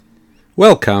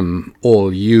Welcome,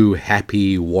 all you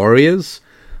happy warriors.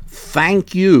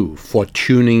 Thank you for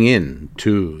tuning in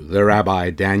to the Rabbi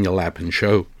Daniel Lapin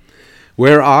Show,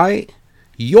 where I,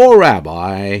 your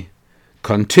rabbi,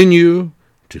 continue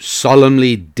to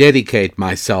solemnly dedicate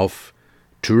myself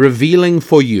to revealing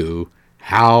for you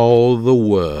how the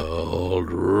world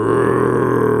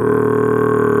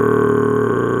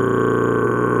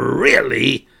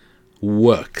really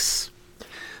works.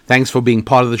 Thanks for being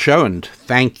part of the show, and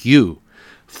thank you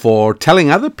for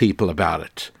telling other people about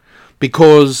it,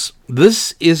 because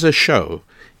this is a show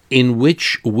in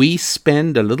which we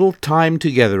spend a little time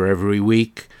together every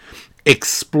week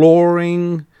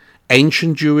exploring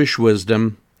ancient Jewish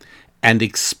wisdom and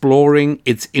exploring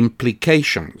its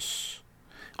implications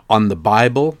on the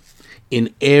Bible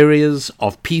in areas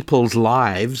of people's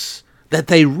lives that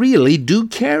they really do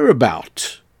care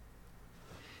about.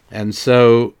 And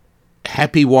so,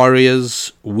 happy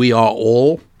warriors we are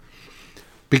all,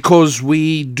 because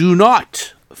we do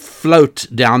not float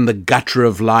down the gutter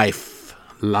of life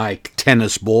like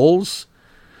tennis balls.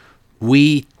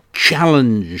 We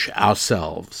challenge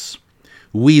ourselves.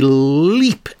 We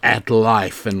leap at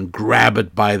life and grab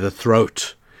it by the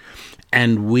throat.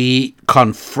 And we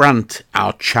confront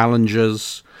our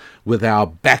challenges with our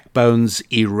backbones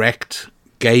erect,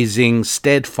 gazing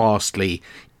steadfastly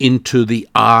into the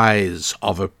eyes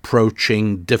of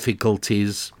approaching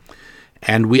difficulties.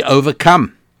 And we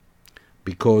overcome,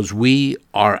 because we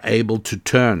are able to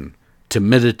turn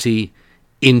timidity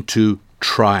into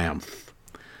triumph.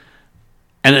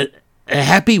 And a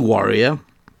happy warrior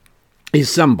is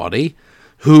somebody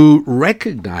who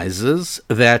recognizes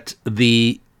that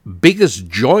the biggest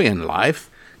joy in life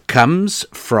comes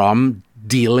from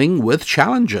dealing with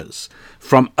challenges,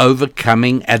 from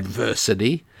overcoming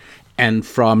adversity, and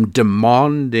from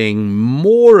demanding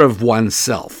more of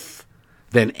oneself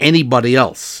than anybody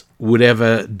else would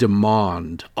ever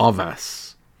demand of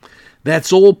us.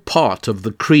 That's all part of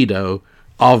the credo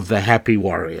of the happy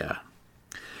warrior.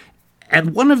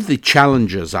 And one of the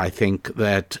challenges, I think,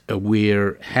 that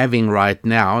we're having right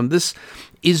now, and this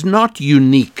is not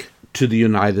unique to the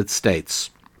United States,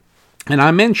 and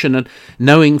I mention it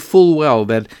knowing full well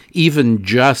that even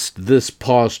just this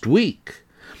past week,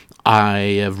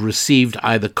 I have received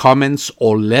either comments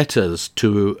or letters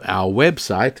to our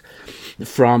website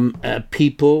from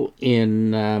people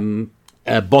in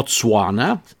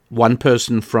Botswana, one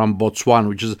person from Botswana,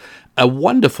 which is a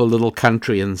wonderful little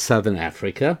country in southern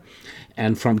Africa,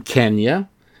 and from Kenya,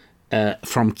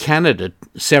 from Canada,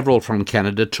 several from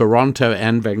Canada, Toronto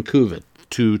and Vancouver,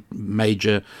 two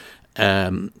major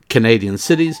Canadian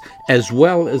cities, as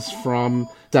well as from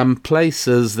some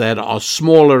places that are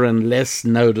smaller and less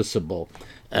noticeable,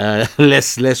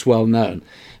 less well known,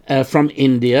 from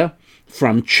India,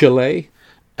 from Chile,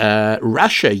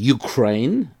 Russia,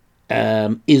 Ukraine,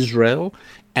 Israel,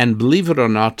 and believe it or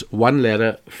not, one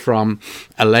letter from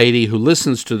a lady who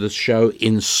listens to this show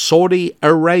in Saudi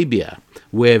Arabia,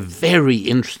 where very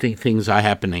interesting things are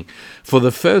happening. For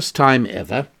the first time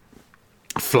ever,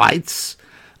 flights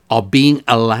are being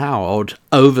allowed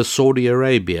over Saudi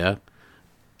Arabia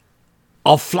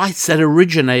of flights that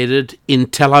originated in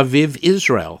Tel Aviv,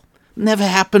 Israel. Never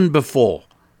happened before.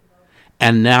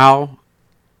 And now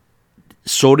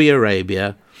Saudi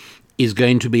Arabia is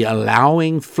going to be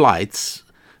allowing flights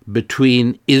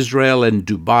between Israel and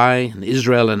Dubai and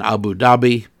Israel and Abu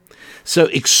Dhabi. So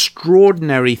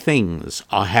extraordinary things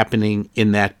are happening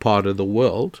in that part of the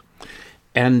world.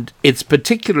 And it's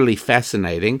particularly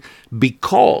fascinating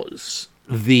because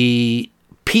the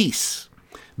peace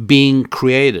being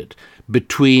created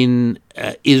between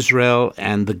Israel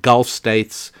and the Gulf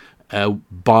states,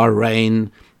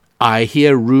 Bahrain, I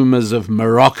hear rumors of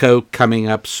Morocco coming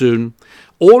up soon.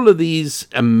 All of these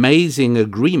amazing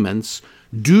agreements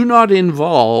do not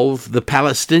involve the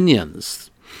Palestinians,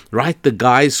 right? The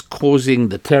guys causing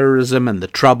the terrorism and the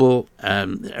trouble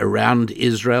around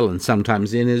Israel and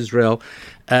sometimes in Israel.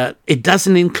 It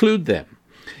doesn't include them.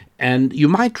 And you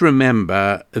might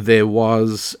remember there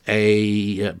was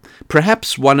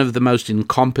perhaps one of the most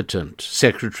incompetent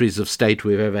secretaries of state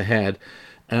we've ever had,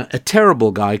 a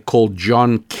terrible guy called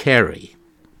John Kerry.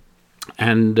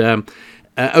 And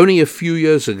only a few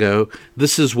years ago,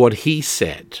 this is what he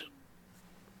said.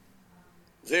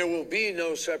 There will be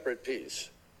no separate peace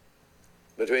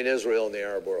between Israel and the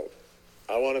Arab world.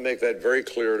 I want to make that very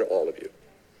clear to all of you.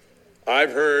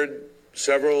 I've heard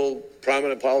several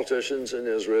prominent politicians in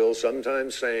Israel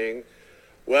sometimes saying,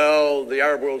 well, the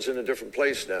Arab world's in a different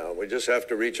place now. We just have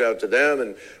to reach out to them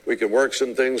and we can work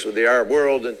some things with the Arab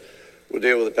world and we'll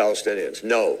deal with the Palestinians.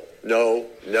 No, no,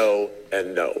 no,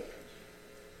 and no.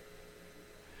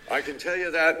 I can tell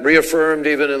you that, reaffirmed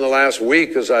even in the last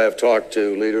week as I have talked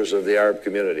to leaders of the Arab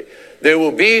community. There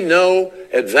will be no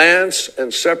advance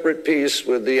and separate peace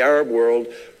with the Arab world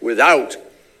without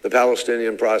the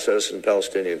Palestinian process and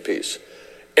Palestinian peace.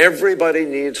 Everybody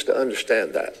needs to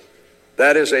understand that.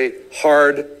 That is a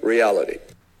hard reality.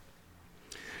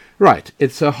 Right.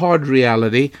 It's a hard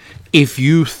reality if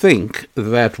you think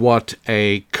that what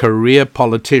a career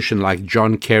politician like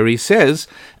John Kerry says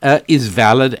is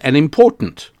valid and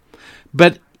important.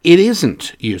 But it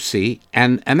isn't, you see,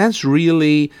 and that's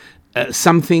really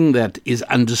something that is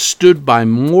understood by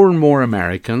more and more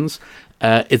Americans.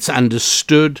 It's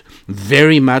understood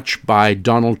very much by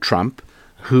Donald Trump,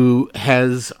 who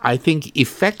has, I think,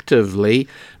 effectively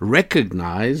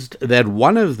recognized that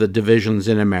one of the divisions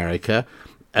in America,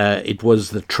 it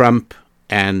was the Trump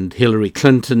and Hillary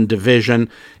Clinton division.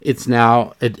 It's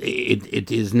now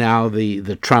it is now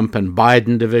the Trump and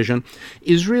Biden division,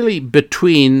 is really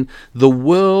between the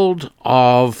world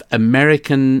of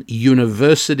American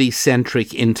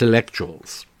university-centric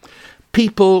intellectuals,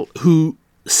 people who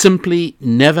simply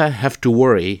never have to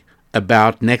worry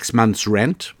about next month's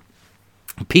rent,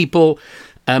 people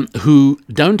who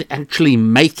don't actually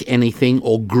make anything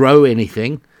or grow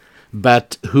anything,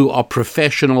 but who are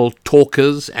professional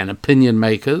talkers and opinion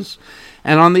makers,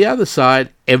 and on the other side,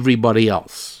 everybody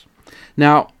else.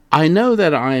 Now, I know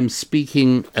that I am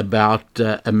speaking about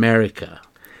America,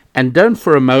 and don't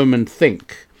for a moment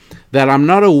think that I'm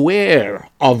not aware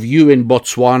of you in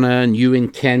Botswana and you in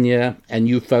Kenya and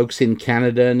you folks in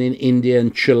Canada and in India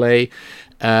and Chile,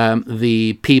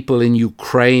 the people in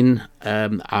Ukraine,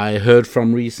 I heard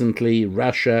from recently,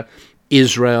 Russia,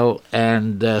 Israel,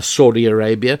 and Saudi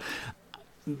Arabia.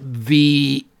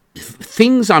 The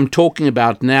things I'm talking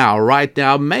about now, right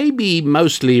now, may be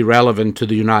mostly relevant to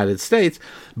the United States,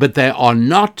 but they are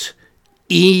not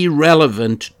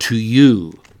irrelevant to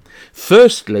you.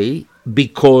 Firstly,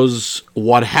 because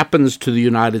what happens to the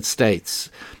United States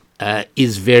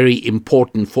is very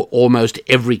important for almost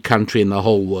every country in the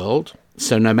whole world.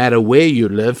 So no matter where you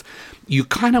live, you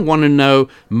kind of want to know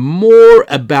more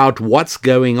about what's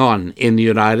going on in the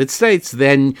United States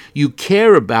than you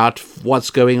care about what's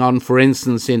going on, for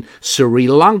instance, in Sri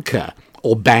Lanka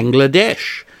or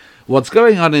Bangladesh. What's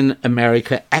going on in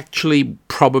America actually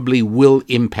probably will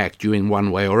impact you in one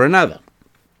way or another.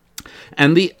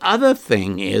 And the other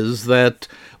thing is that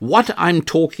what I'm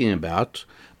talking about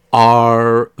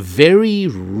are very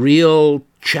real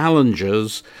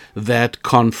challenges that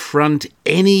confront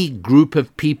any group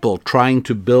of people trying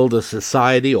to build a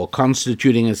society or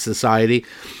constituting a society,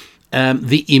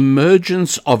 the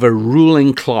emergence of a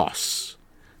ruling class.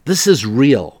 This is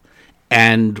real.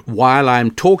 And while I'm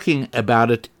talking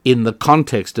about it in the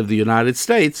context of the United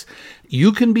States,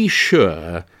 you can be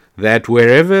sure that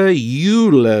wherever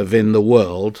you live in the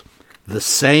world, the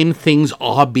same things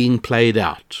are being played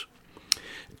out.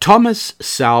 Thomas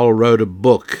Sowell wrote a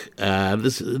book,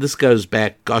 this goes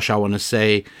back, I want to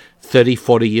say 30,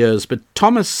 40 years, but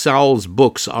Thomas Sowell's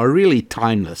books are really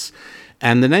timeless.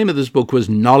 And the name of this book was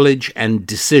Knowledge and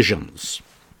Decisions.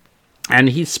 And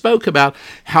he spoke about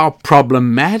how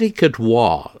problematic it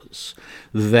was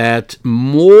that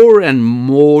more and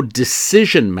more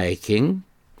decision-making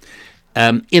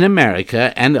in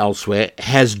America and elsewhere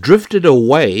has drifted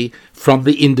away from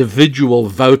the individual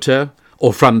voter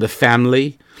or from the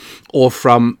family or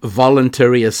from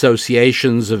voluntary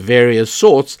associations of various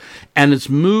sorts, and it's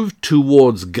moved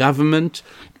towards government,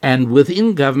 and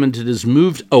within government it has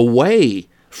moved away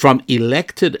from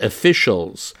elected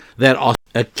officials that are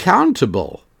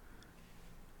accountable.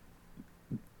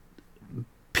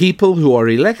 People who are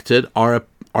elected are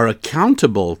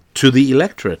accountable to the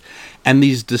electorate, and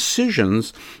these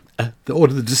decisions, or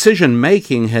the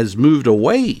decision-making has moved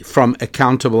away from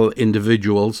accountable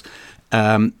individuals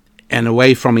and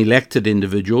away from elected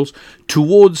individuals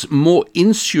towards more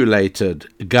insulated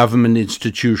government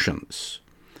institutions,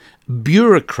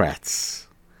 bureaucrats,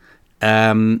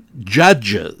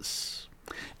 judges.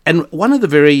 And one of the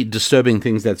very disturbing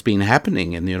things that's been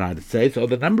happening in the United States are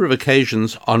the number of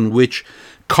occasions on which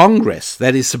Congress,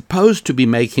 that is supposed to be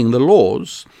making the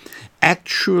laws,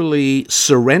 actually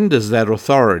surrenders that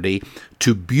authority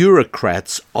to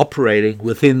bureaucrats operating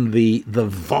within the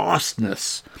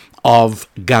vastness of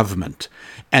government.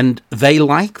 And they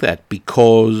like that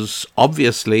because,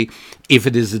 obviously, if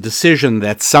it is a decision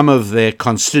that some of their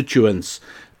constituents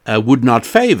would not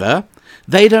favor,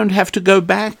 they don't have to go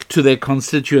back to their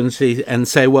constituency and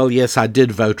say, well, yes, I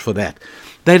did vote for that.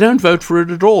 They don't vote for it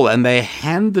at all, and they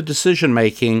hand the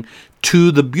decision-making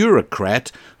to the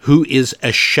bureaucrat, who is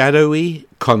a shadowy,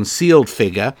 concealed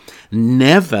figure,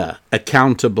 never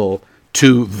accountable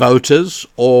to voters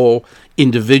or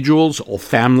individuals or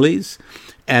families.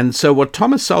 And so what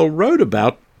Thomas Sowell wrote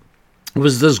about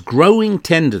was this growing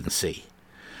tendency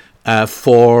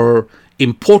for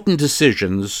important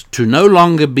decisions to no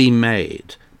longer be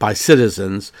made by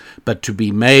citizens, but to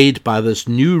be made by this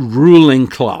new ruling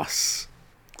class.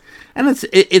 And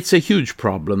it's a huge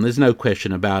problem. There's no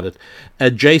question about it.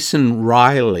 Jason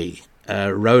Riley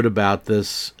wrote about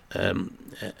this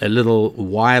a little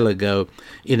while ago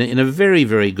in a very,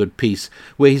 very good piece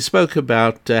where he spoke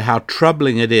about how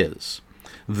troubling it is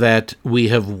that we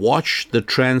have watched the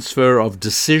transfer of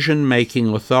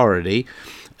decision-making authority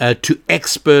to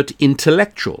expert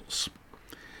intellectuals,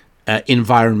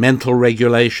 environmental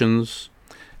regulations,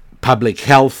 public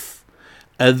health.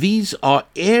 These are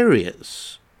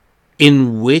areas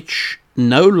in which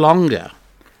no longer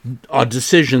are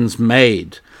decisions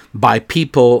made by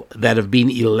people that have been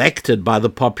elected by the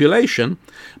population,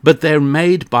 but they're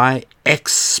made by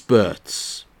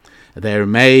experts. They're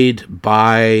made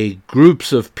by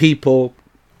groups of people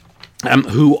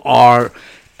who are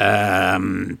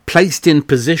placed in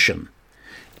position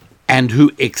and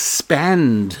who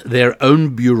expand their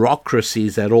own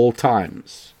bureaucracies at all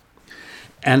times.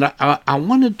 And I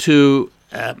wanted to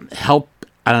help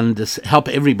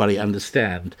everybody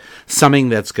understand something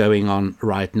that's going on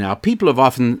right now. People have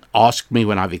often asked me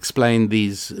when I've explained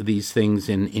these things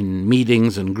in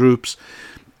meetings and groups,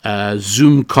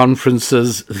 Zoom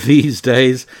conferences these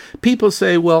days. People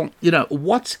say, well,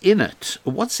 what's in it?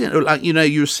 What's in it? Like,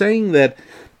 you're saying that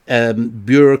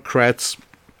bureaucrats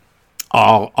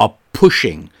are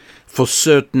pushing for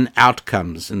certain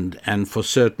outcomes and for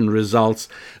certain results.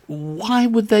 Why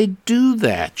would they do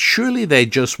that? Surely they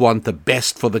just want the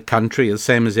best for the country, the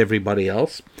same as everybody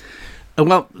else.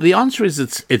 Well, the answer is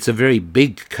it's a very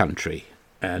big country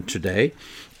today,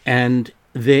 and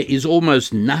there is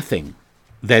almost nothing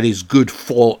that is good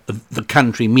for the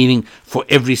country, meaning for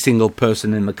every single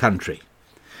person in the country.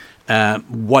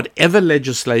 Whatever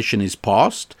legislation is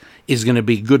passed is going to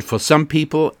be good for some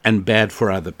people and bad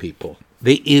for other people.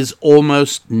 There is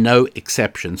almost no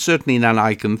exception, certainly none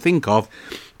I can think of,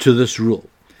 to this rule.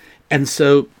 And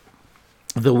so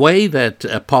the way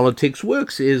that politics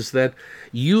works is that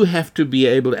you have to be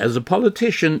able, as a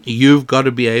politician, you've got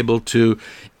to be able to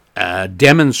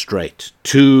demonstrate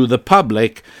to the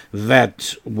public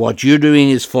that what you're doing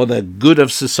is for the good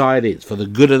of society, it's for the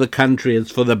good of the country,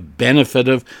 it's for the benefit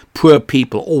of poor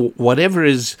people, or whatever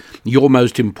is your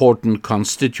most important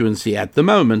constituency at the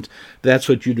moment, that's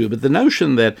what you do. But the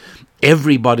notion that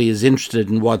everybody is interested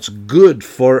in what's good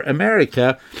for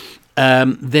America,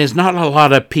 there's not a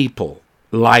lot of people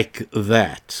like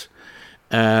that.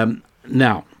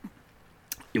 Now,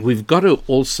 we've got to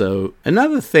also,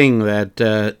 another thing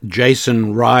that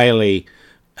Jason Riley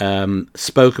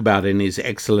spoke about in his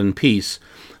excellent piece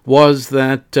was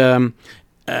that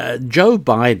Joe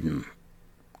Biden,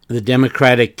 the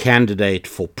Democratic candidate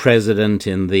for president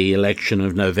in the election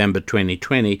of November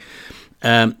 2020,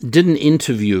 did an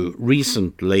interview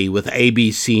recently with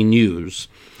ABC News.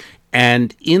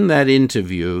 And in that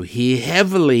interview, he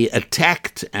heavily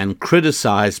attacked and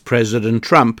criticized President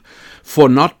Trump for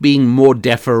not being more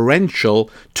deferential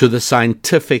to the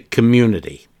scientific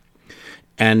community.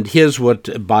 And here's what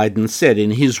Biden said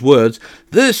in his words: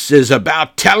 "This is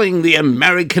about telling the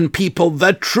American people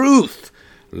the truth,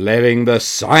 letting the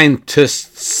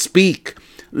scientists speak,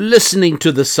 listening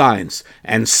to the science,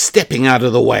 and stepping out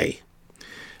of the way.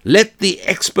 Let the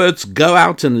experts go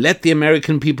out and let the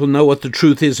American people know what the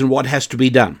truth is and what has to be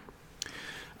done."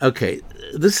 Okay,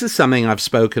 this is something I've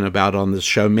spoken about on this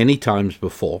show many times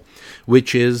before,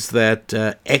 which is that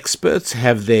experts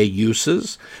have their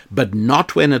uses, but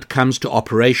not when it comes to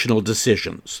operational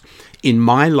decisions. In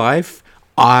my life,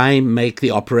 I make the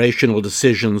operational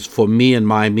decisions for me and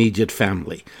my immediate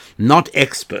family, not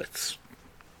experts.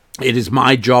 It is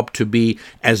my job to be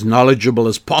as knowledgeable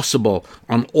as possible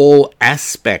on all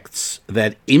aspects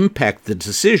that impact the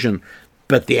decision,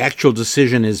 but the actual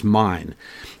decision is mine.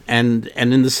 And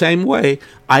in the same way,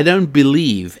 I don't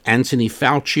believe Anthony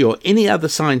Fauci or any other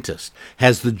scientist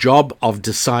has the job of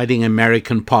deciding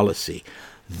American policy.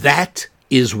 That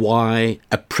is why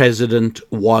a president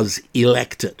was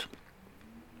elected.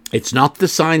 It's not the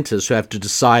scientists who have to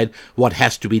decide what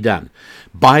has to be done.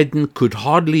 Biden could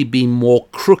hardly be more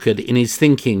crooked in his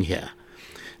thinking here.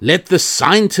 Let the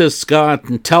scientists go out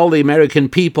and tell the American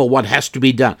people what has to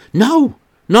be done. No,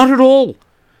 not at all.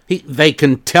 They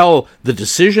can tell the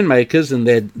decision makers, and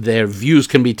their views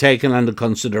can be taken under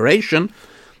consideration,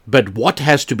 but what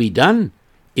has to be done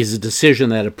is a decision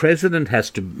that a president has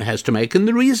to make, and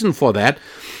the reason for that,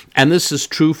 and this is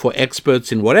true for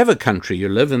experts in whatever country you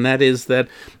live, and that is that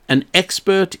an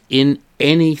expert in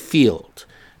any field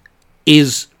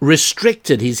is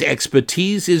restricted. His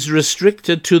expertise is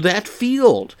restricted to that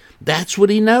field. That's what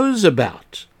he knows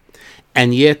about.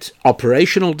 And yet,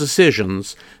 operational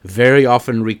decisions very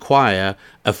often require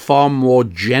a far more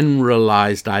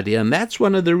generalized idea. And that's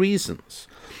one of the reasons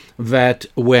that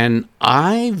when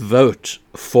I vote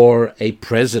for a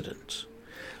president,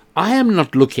 I am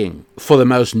not looking for the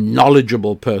most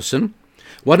knowledgeable person.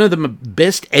 One of the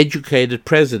best educated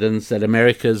presidents that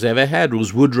America has ever had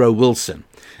was Woodrow Wilson.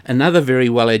 Another very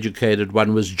well-educated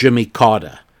one was Jimmy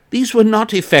Carter. These were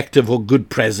not effective or good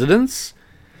presidents.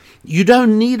 You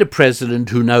don't need a president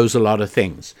who knows a lot of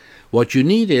things. What you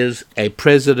need is a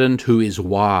president who is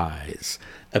wise,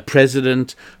 a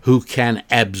president who can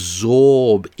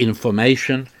absorb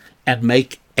information and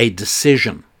make a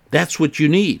decision. That's what you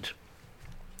need.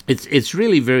 It's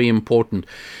really very important.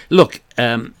 Look,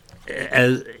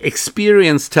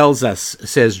 experience tells us,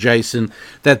 says Jason,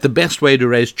 that the best way to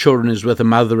raise children is with a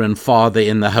mother and father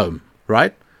in the home,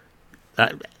 right?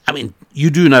 I mean,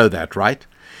 you do know that, right?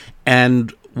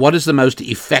 And what is the most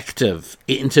effective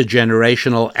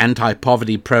intergenerational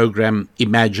anti-poverty program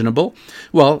imaginable?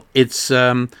 Well, it's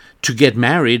to get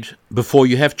married before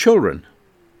you have children,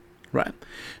 right?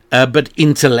 But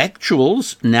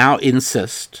intellectuals now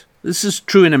insist, this is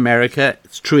true in America,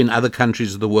 it's true in other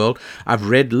countries of the world. I've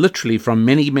read literally from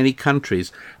many, many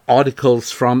countries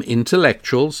articles from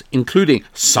intellectuals, including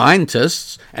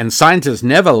scientists, and scientists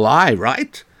never lie,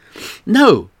 right?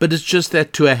 No, but it's just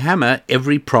that to a hammer,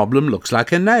 every problem looks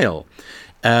like a nail.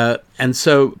 And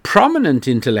so prominent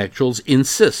intellectuals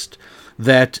insist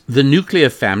that the nuclear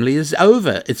family is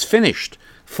over. It's finished.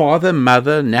 Father,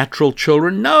 mother, natural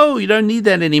children. No, you don't need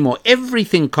that anymore.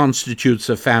 Everything constitutes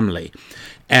a family.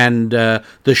 And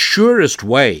the surest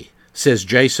way, says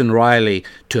Jason Riley,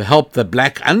 to help the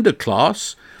black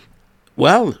underclass,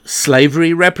 well,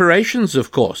 slavery reparations,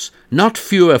 of course, not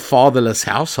fewer fatherless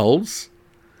households.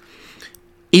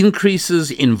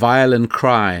 Increases in violent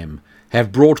crime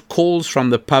have brought calls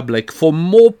from the public for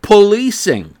more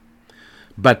policing,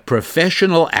 but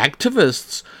professional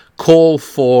activists call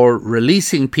for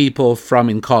releasing people from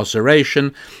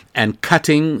incarceration and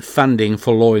cutting funding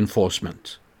for law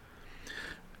enforcement.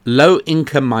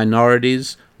 Low-income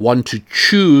minorities want to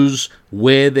choose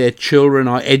where their children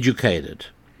are educated.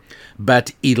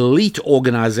 But elite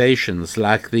organizations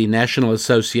like the National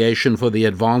Association for the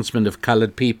Advancement of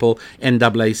Colored People,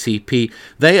 NAACP,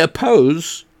 they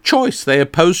oppose choice. They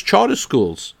oppose charter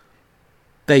schools.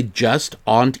 They just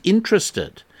aren't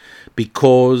interested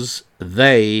because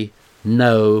they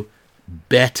know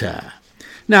better.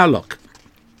 Now, look,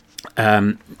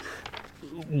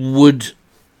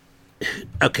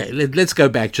 let's go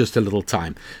back just a little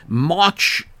time.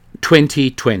 March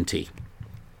 2020.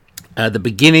 The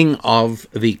beginning of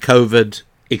the COVID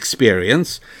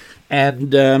experience.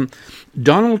 And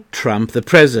Donald Trump, the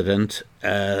president,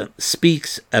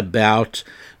 speaks about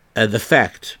the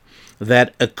fact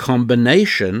that a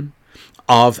combination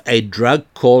of a drug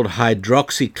called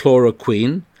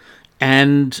hydroxychloroquine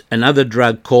and another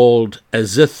drug called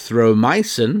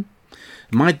azithromycin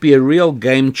might be a real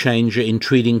game changer in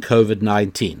treating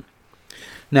COVID-19.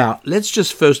 Now, let's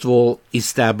just first of all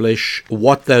establish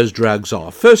what those drugs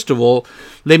are. First of all,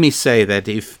 let me say that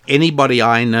if anybody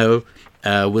I know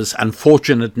was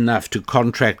unfortunate enough to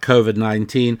contract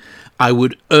COVID-19, I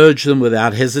would urge them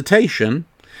without hesitation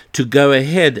to go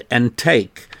ahead and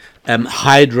take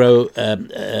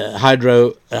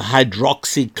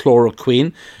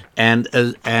hydroxychloroquine and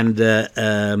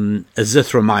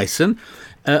azithromycin.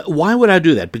 Why would I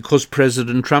do that? Because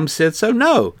President Trump said so?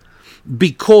 No.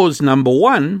 Because, number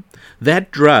one,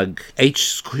 that drug,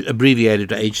 abbreviated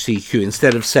to HCQ,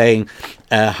 instead of saying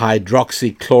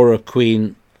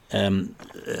hydroxychloroquine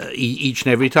each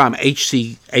and every time,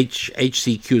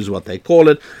 HCQ is what they call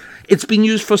it, it's been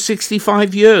used for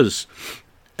 65 years.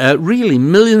 Really,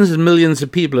 millions and millions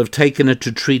of people have taken it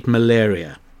to treat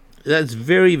malaria. That's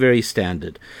very, very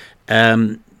standard.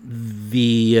 And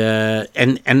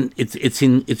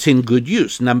it's in good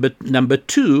use. Number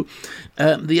two,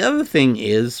 the other thing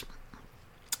is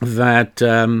that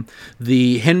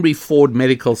the Henry Ford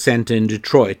Medical Center in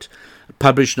Detroit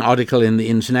published an article in the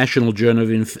International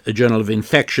Journal of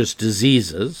Infectious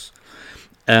Diseases,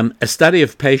 a study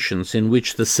of patients in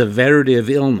which the severity of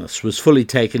illness was fully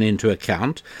taken into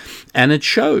account, and it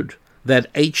showed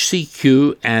that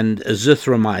HCQ and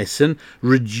azithromycin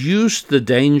reduced the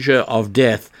danger of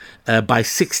death by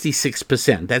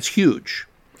 66%. That's huge.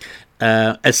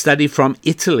 A study from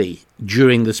Italy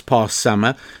during this past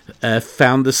summer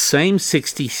found the same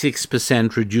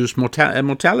 66% reduced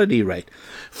mortality rate.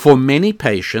 For many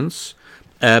patients,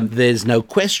 there's no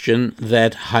question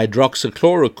that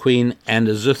hydroxychloroquine and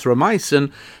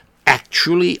azithromycin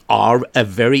actually are a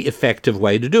very effective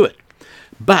way to do it.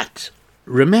 But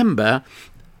remember,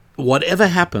 whatever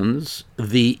happens,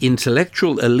 the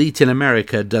intellectual elite in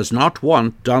America does not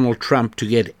want Donald Trump to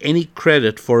get any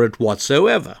credit for it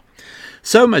whatsoever.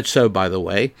 So much so, by the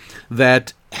way,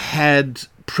 that had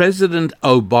President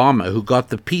Obama, who got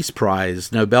the Peace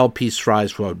Prize, Nobel Peace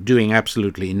Prize for doing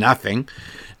absolutely nothing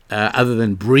other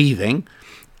than breathing,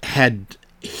 had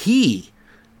he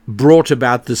brought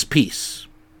about this peace,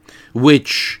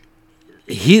 which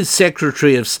his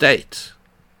Secretary of State,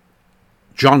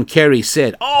 John Kerry,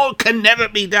 said, "Oh, it can never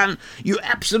be done. You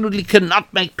absolutely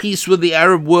cannot make peace with the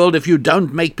Arab world if you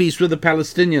don't make peace with the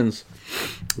Palestinians."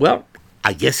 Well,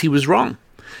 I guess he was wrong.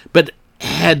 But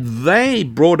had they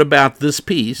brought about this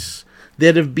peace,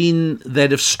 they'd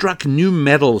have struck new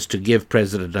medals to give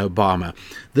President Obama.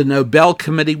 The Nobel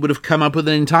Committee would have come up with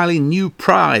an entirely new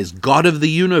prize, God of the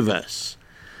Universe.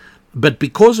 But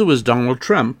because it was Donald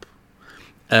Trump,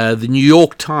 the New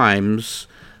York Times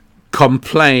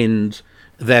complained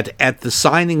that at the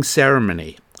signing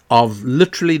ceremony of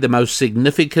literally the most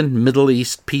significant Middle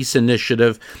East peace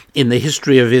initiative in the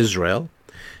history of Israel,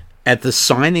 at the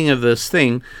signing of this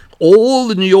thing, all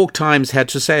the New York Times had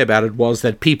to say about it was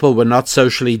that people were not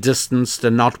socially distanced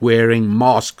and not wearing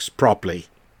masks properly.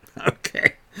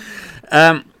 Okay.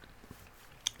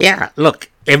 Look,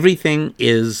 everything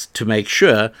is to make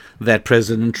sure that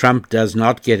President Trump does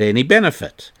not get any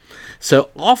benefit. So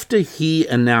after he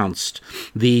announced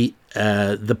the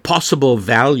possible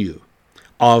value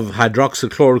of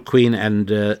hydroxychloroquine and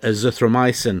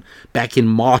azithromycin back in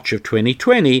March of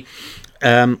 2020,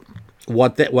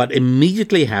 what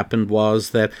immediately happened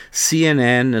was that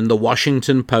CNN and the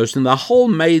Washington Post and the whole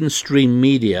mainstream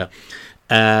media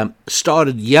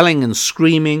started yelling and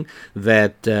screaming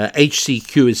that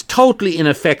HCQ is totally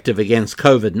ineffective against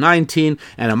COVID-19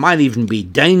 and it might even be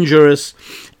dangerous.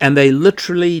 And they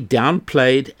literally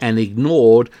downplayed and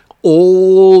ignored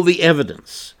all the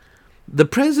evidence. The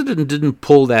president didn't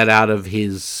pull that out of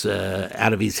his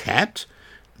hat.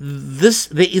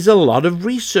 There is a lot of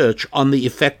research on the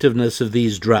effectiveness of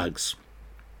these drugs.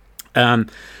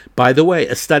 By the way,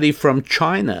 a study from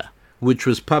China, which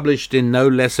was published in no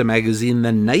less a magazine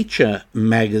than Nature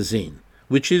magazine,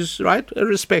 which is a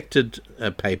respected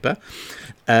paper,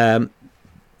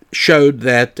 showed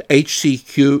that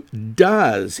HCQ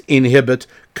does inhibit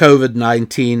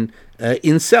COVID-19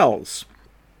 in cells.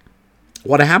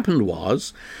 What happened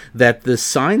was that the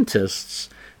scientists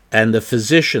and the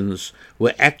physicians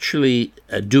were actually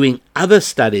doing other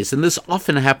studies, and this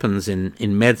often happens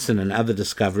in medicine and other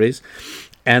discoveries,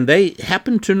 and they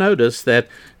happened to notice that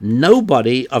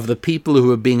nobody of the people who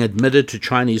were being admitted to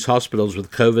Chinese hospitals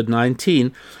with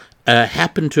COVID-19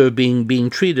 happened to have been being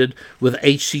treated with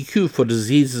HCQ for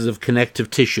diseases of connective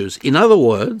tissues. In other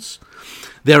words,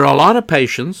 there are a lot of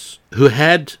patients who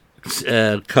had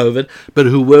COVID, but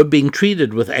who were being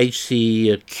treated with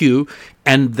HCQ,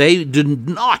 and they were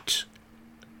not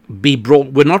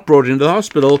brought into the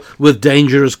hospital with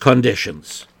dangerous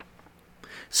conditions.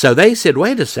 So they said,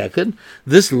 wait a second,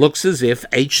 this looks as if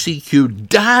HCQ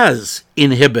does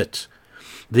inhibit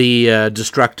the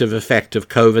destructive effect of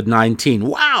COVID-19.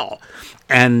 Wow!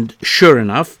 And sure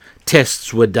enough,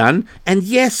 tests were done, and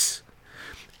yes.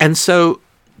 And so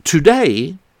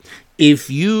today, if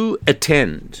you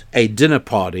attend a dinner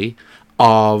party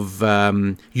of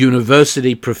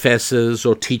university professors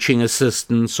or teaching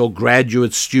assistants or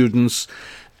graduate students,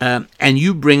 and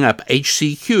you bring up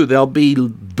HCQ, there'll be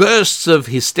bursts of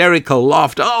hysterical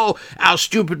laughter. Oh, our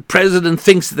stupid president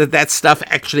thinks that stuff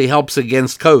actually helps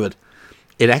against COVID.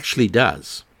 It actually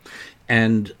does.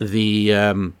 And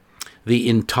the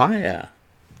entire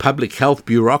public health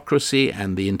bureaucracy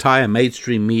and the entire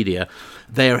mainstream media,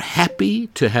 they are happy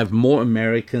to have more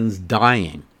Americans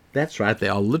dying. That's right, they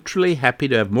are literally happy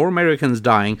to have more Americans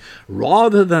dying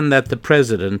rather than that the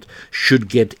president should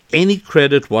get any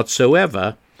credit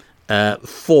whatsoever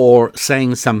for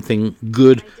saying something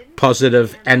good,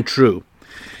 positive, and true.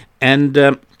 And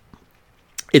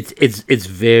it's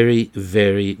very,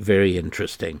 very, very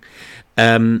interesting.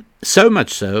 So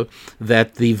much so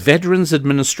that the Veterans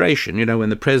Administration, when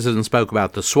the president spoke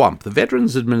about the swamp, the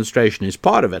Veterans Administration is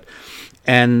part of it.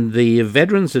 And the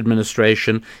Veterans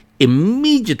Administration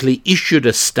immediately issued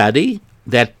a study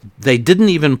that they didn't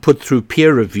even put through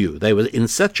peer review. They were in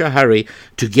such a hurry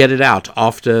to get it out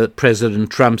after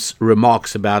President Trump's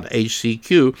remarks about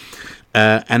HCQ.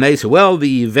 And they say, well,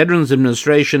 the Veterans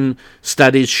Administration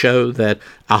studies show that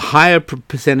a higher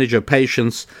percentage of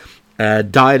patients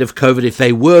died of COVID if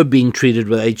they were being treated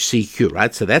with HCQ,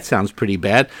 right? So that sounds pretty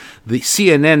bad. The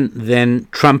CNN then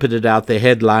trumpeted out their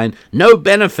headline, "No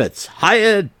benefits,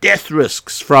 higher death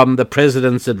risks from the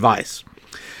president's advice."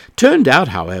 Turned out,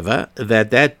 however,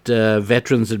 that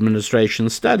Veterans Administration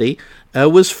study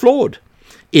was flawed.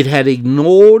 It had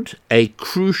ignored a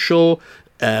crucial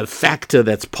factor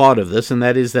that's part of this, and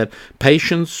that is that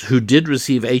patients who did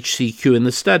receive HCQ in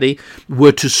the study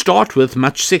were to start with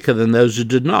much sicker than those who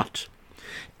did not.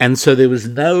 And so there was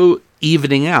no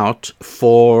evening out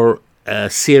for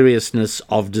seriousness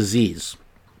of disease.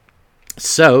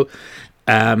 So,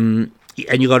 and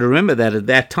you got to remember that at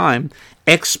that time,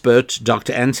 expert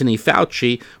Dr. Anthony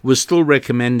Fauci was still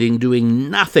recommending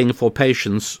doing nothing for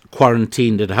patients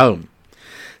quarantined at home.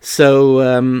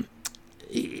 So,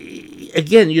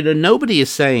 again, nobody is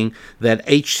saying that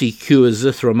HCQ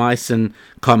azithromycin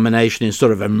combination is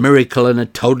sort of a miracle and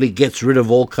it totally gets rid of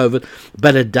all COVID,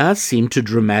 but it does seem to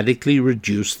dramatically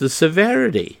reduce the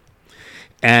severity.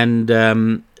 And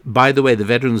by the way, the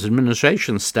Veterans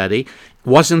Administration study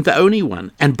wasn't the only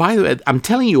one. And by the way, I'm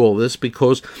telling you all this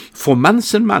because for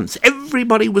months and months,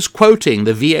 everybody was quoting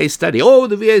the VA study. Oh,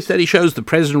 the VA study shows the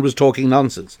president was talking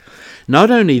nonsense.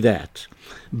 Not only that,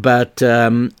 but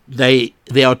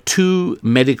there are two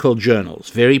medical journals,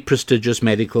 very prestigious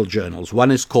medical journals. One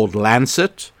is called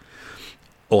Lancet,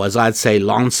 or as I'd say,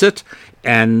 Lancet,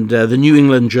 and the New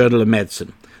England Journal of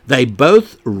Medicine. They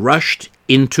both rushed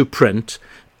into print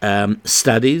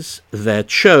studies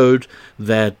that showed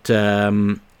that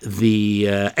the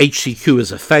HCQ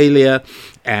is a failure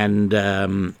and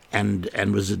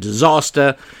was a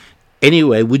disaster.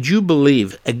 Anyway, would you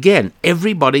believe, again,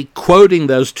 everybody quoting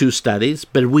those two studies,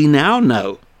 but we now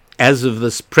know, as of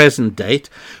this present date,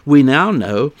 we now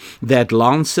know that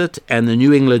Lancet and the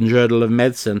New England Journal of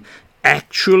Medicine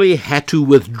actually had to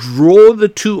withdraw the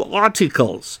two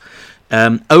articles.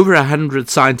 Over 100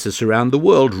 scientists around the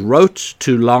world wrote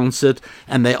to Lancet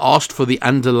and they asked for the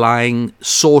underlying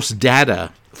source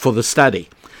data for the study.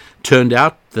 Turned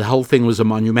out the whole thing was a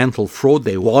monumental fraud.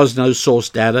 There was no source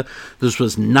data. This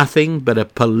was nothing but a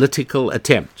political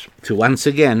attempt to once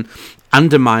again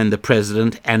undermine the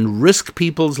president and risk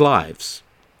people's lives.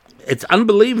 It's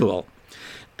unbelievable.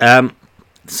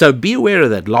 So be aware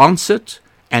of that. Lancet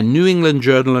and New England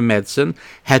Journal of Medicine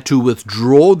had to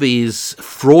withdraw these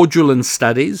fraudulent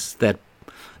studies that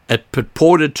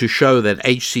purported to show that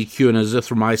HCQ and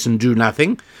azithromycin do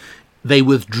nothing. They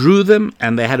withdrew them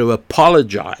and they had to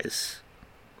apologize.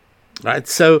 Right?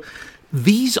 So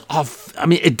these are,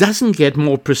 it doesn't get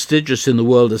more prestigious in the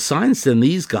world of science than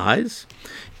these guys.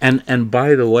 And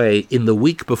by the way, in the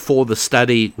week before the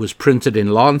study was printed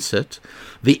in Lancet,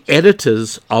 the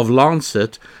editors of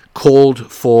Lancet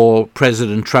called for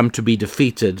President Trump to be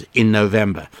defeated in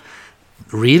November.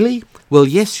 Really? Well,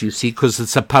 yes, you see, because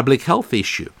it's a public health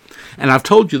issue. And I've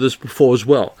told you this before as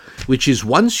well, which is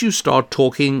once you start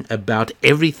talking about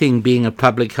everything being a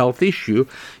public health issue,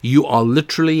 you are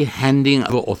literally handing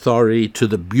over authority to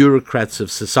the bureaucrats of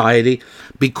society,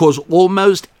 because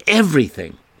almost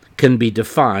everything can be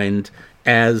defined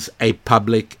as a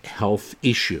public health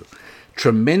issue.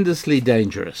 Tremendously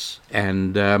dangerous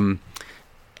and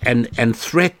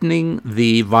threatening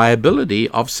the viability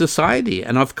of society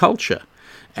and of culture.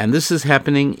 And this is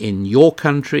happening in your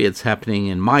country, it's happening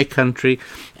in my country,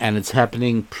 and it's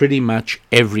happening pretty much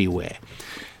everywhere.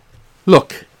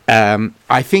 Look,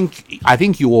 I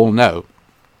think you all know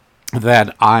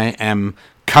that I am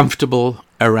comfortable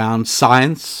around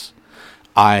science.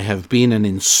 I have been an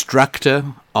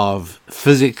instructor of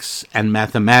physics and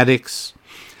mathematics.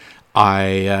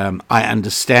 I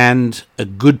understand a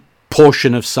good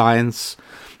portion of science.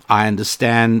 I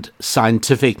understand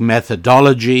scientific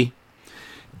methodology.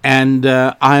 And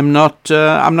I'm not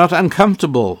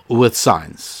uncomfortable with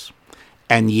science.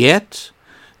 And yet,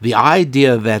 the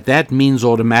idea that means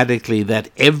automatically that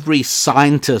every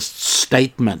scientist's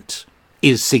statement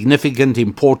is significant,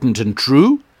 important, and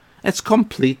true, it's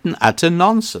complete and utter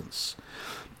nonsense.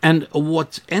 And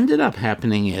what's ended up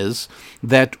happening is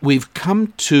that we've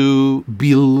come to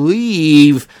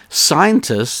believe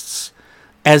scientists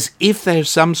as if they're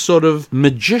some sort of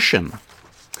magician.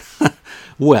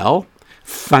 Well,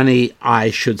 funny I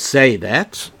should say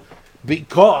that,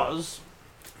 because,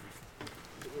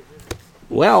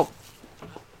 well,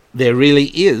 there really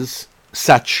is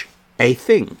such a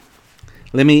thing.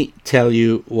 Let me tell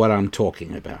you what I'm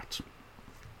talking about.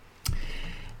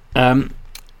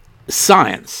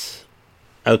 Science.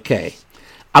 Okay.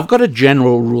 I've got a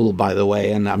general rule, by the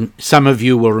way, and some of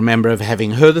you will remember of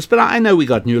having heard this, but I know we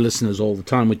got new listeners all the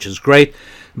time, which is great.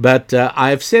 But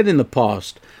I've said in the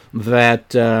past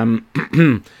that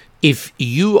if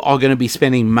you are going to be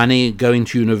spending money going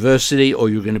to university, or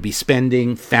you're going to be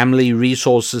spending family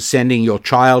resources sending your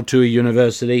child to a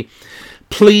university,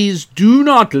 please do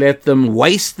not let them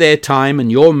waste their time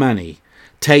and your money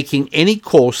taking any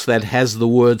course that has the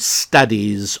word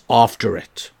studies after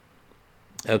it.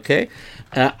 Okay?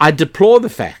 I deplore the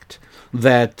fact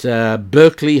that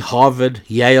Berkeley, Harvard,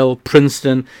 Yale,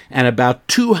 Princeton, and about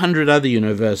 200 other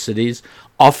universities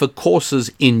offer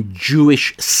courses in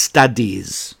Jewish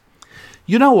studies.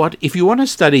 You know what? If you want to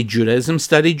study Judaism,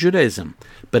 study Judaism.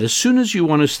 But as soon as you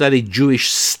want to study Jewish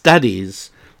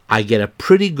studies, I get a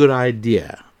pretty good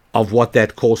idea of what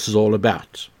that course is all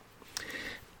about.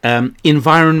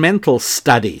 Environmental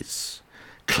studies,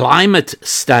 climate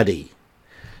study,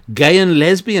 gay and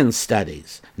lesbian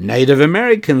studies, Native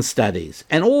American studies,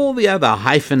 and all the other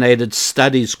hyphenated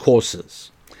studies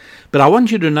courses. But I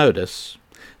want you to notice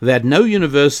that no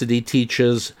university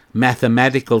teaches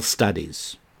mathematical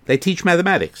studies. They teach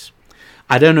mathematics.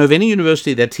 I don't know of any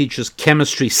university that teaches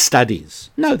chemistry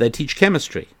studies. No, they teach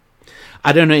chemistry.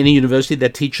 I don't know any university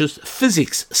that teaches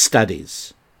physics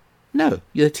studies. No,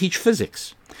 they teach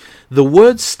physics. The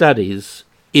word studies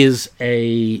is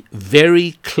a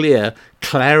very clear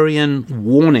clarion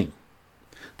warning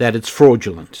that it's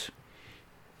fraudulent.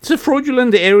 It's a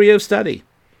fraudulent area of study.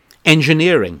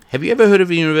 Engineering. Have you ever heard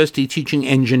of a university teaching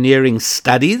engineering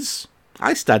studies?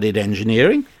 I studied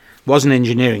engineering. It wasn't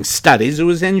engineering studies, it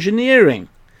was engineering.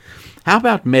 How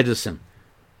about medicine?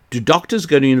 Do doctors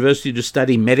go to university to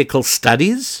study medical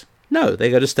studies? No, they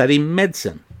go to study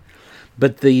medicine.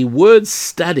 But the word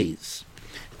studies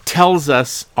tells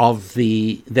us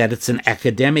that it's an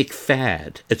academic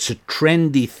fad, it's a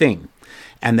trendy thing,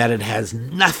 and that it has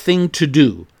nothing to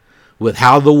do with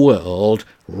how the world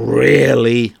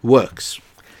really works.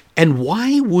 And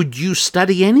why would you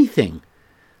study anything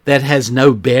that has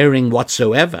no bearing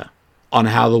whatsoever on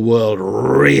how the world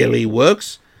really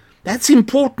works? That's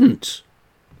important.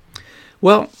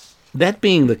 Well, that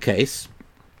being the case,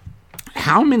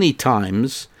 how many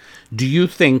times do you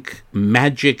think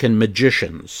magic and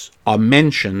magicians are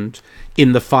mentioned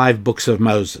in the 5 books of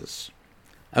Moses?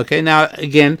 Okay, now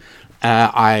again,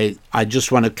 I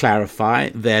just want to clarify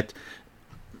that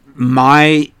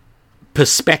my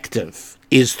perspective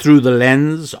is through the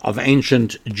lens of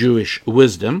ancient Jewish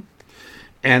wisdom,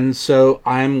 and so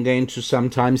I'm going to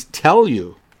sometimes tell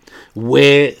you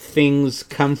where things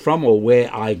come from or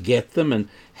where I get them and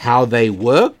how they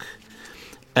work,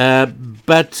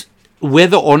 but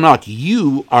whether or not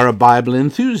you are a Bible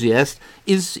enthusiast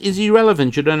is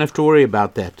irrelevant. You don't have to worry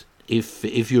about that.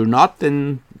 If you're not,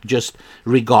 then just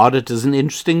regard it as an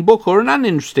interesting book or an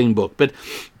uninteresting book. But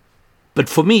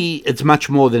for me, it's much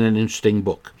more than an interesting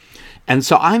book. And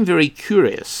so I'm very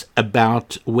curious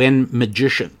about when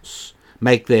magicians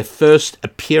make their first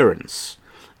appearance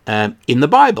in the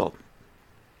Bible.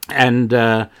 And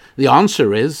the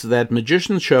answer is that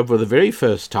magicians show up for the very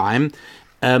first time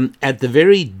at the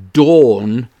very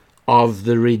dawn of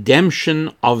the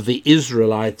redemption of the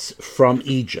Israelites from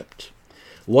Egypt.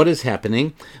 What is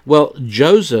happening? Well,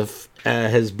 Joseph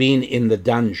has been in the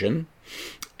dungeon,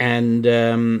 and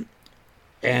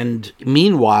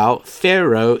meanwhile,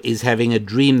 Pharaoh is having a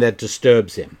dream that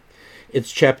disturbs him.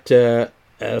 It's chapter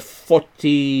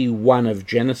 41 of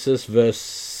Genesis, verse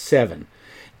 7.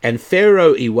 And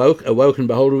Pharaoh awoke, and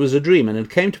behold, it was a dream. And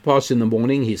it came to pass in the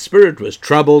morning, his spirit was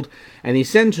troubled, and he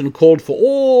sent and called for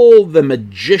all the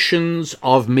magicians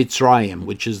of Mitzrayim,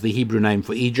 which is the Hebrew name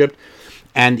for Egypt.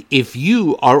 And if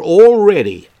you are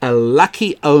already a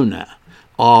lucky owner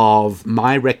of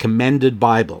my recommended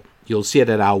Bible, you'll see it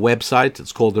at our website.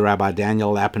 It's called the Rabbi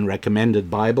Daniel Lapin Recommended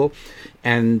Bible.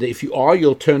 And if you are,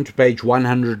 you'll turn to page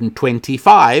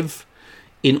 125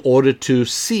 in order to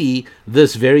see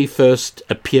this very first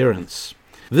appearance.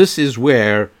 This is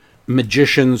where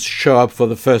magicians show up for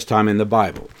the first time in the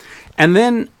Bible. And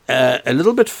then a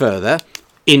little bit further,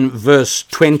 in verse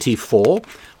 24,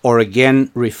 or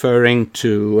again referring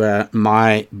to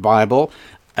my Bible,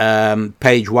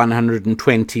 page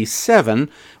 127,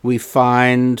 we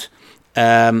find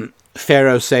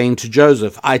Pharaoh saying to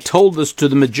Joseph, I told this to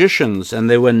the magicians,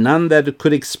 and there were none that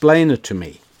could explain it to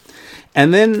me.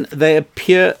 And then they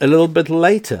appear a little bit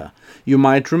later. You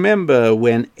might remember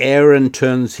when Aaron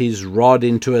turns his rod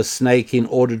into a snake in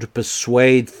order to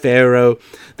persuade Pharaoh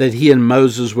that he and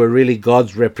Moses were really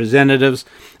God's representatives.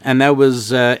 And that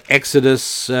was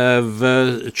Exodus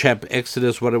chapter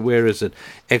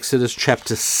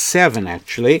 7,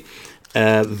 actually,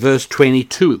 verse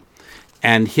 22.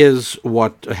 And here's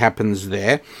what happens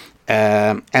there.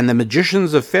 And the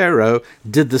magicians of Pharaoh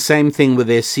did the same thing with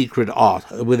their secret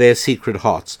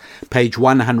hearts. Page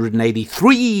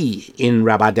 183 in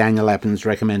Rabbi Daniel Lapin's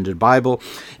Recommended Bible.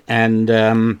 And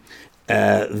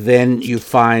then you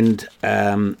find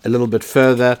a little bit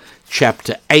further,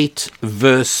 chapter 8,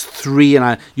 verse 3.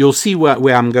 And you'll see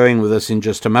where I'm going with this in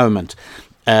just a moment.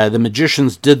 The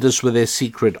magicians did this with their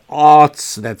secret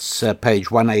arts. That's page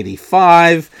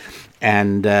 185.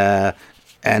 And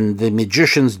the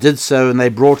magicians did so, and they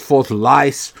brought forth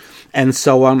lice, and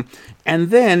so on.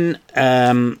 And then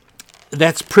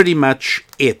that's pretty much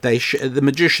it. The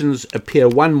magicians appear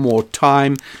one more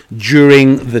time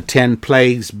during the 10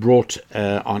 plagues brought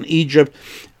on Egypt,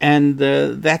 and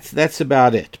that's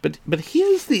about it. But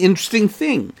here's the interesting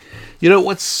thing.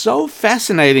 What's so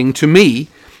fascinating to me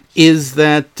is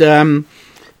that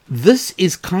this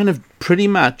is kind of pretty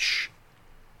much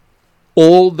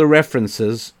all the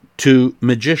references to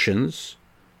magicians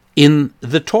in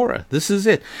the Torah. This is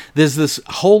it. There's this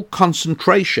whole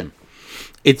concentration.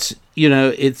 It's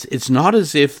not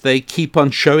as if they keep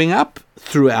on showing up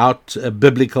throughout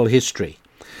biblical history.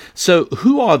 So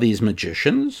who are these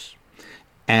magicians?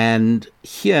 And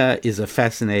here is a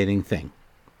fascinating thing.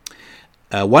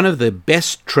 One of the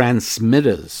best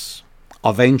transmitters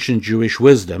of ancient Jewish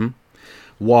wisdom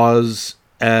was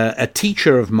a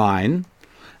teacher of mine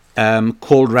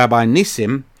called Rabbi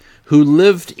Nissim, who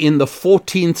lived in the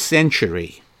 14th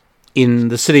century in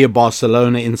the city of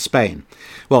Barcelona in Spain.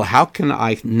 Well, how can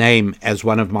I name as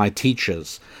one of my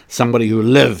teachers somebody who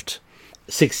lived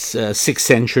six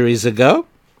centuries ago?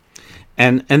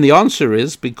 And the answer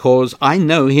is because I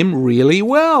know him really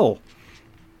well.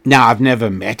 Now, I've never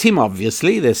met him,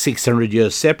 obviously. There's 600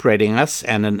 years separating us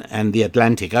and the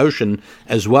Atlantic Ocean,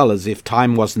 as well, as if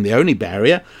time wasn't the only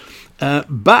barrier.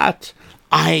 But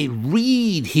I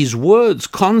read his words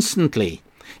constantly,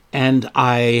 and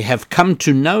I have come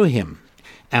to know him,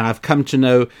 and I've come to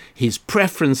know his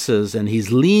preferences and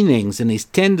his leanings and his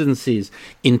tendencies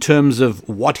in terms of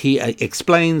what he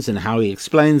explains and how he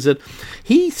explains it.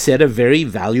 He said a very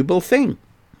valuable thing.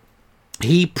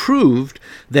 He proved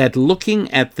that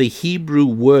looking at the Hebrew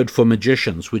word for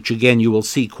magicians, which again you will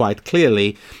see quite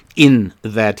clearly in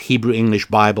that Hebrew English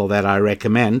Bible that I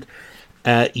recommend,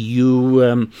 he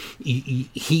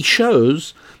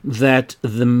shows that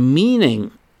the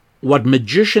meaning, what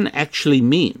magician actually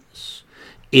means,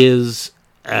 is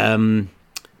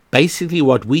basically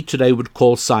what we today would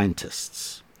call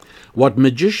scientists.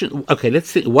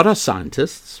 Let's think, what are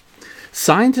scientists?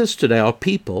 Scientists today are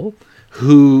people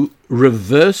who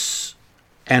reverse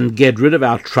and get rid of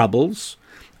our troubles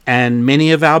and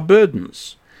many of our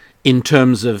burdens in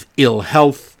terms of ill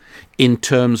health, in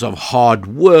terms of hard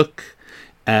work,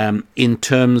 in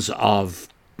terms of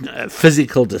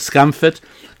physical discomfort.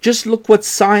 Just look what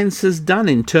science has done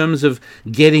in terms of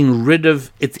getting rid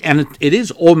of it. And it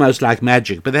is almost like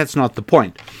magic, but that's not the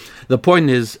point. The point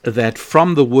is that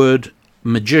from the word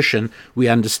magician, we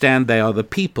understand they are the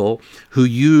people who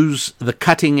use the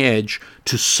cutting edge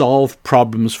to solve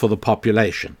problems for the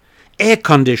population. Air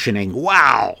conditioning,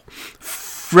 wow.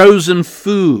 Frozen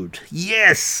food,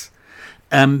 yes.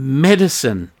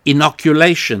 Medicine,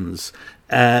 inoculations.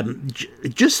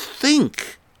 Just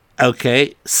think,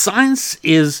 okay, science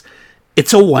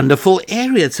it's a wonderful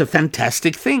area. It's a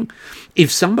fantastic thing.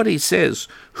 If somebody says,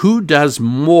 who does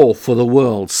more for the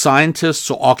world,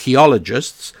 scientists or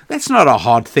archaeologists, that's not a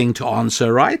hard thing to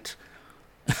answer, right?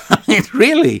 I mean,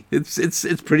 really,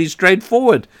 it's pretty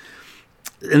straightforward.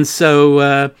 And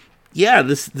so,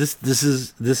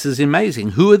 this is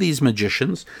amazing. Who are these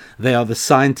magicians? They are the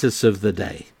scientists of the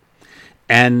day.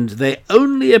 And they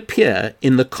only appear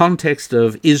in the context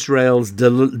of Israel's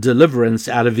deliverance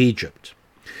out of Egypt.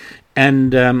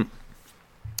 And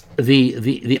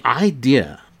the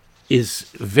idea is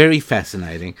very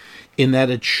fascinating in that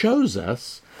it shows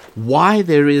us why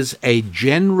there is a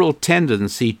general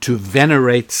tendency to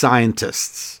venerate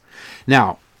scientists.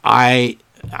 Now, I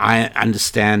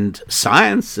understand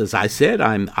science, as I said.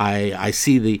 I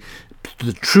see the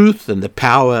truth and the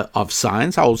power of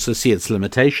science. I also see its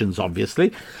limitations,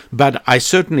 obviously, but I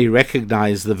certainly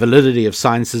recognize the validity of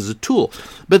science as a tool.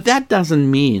 But that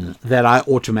doesn't mean that I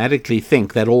automatically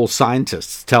think that all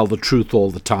scientists tell the truth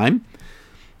all the time,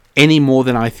 any more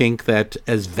than I think that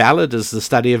as valid as the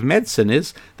study of medicine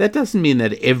is, that doesn't mean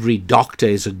that every doctor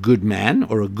is a good man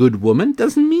or a good woman. It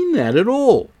doesn't mean that at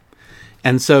all.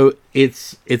 And so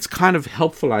it's kind of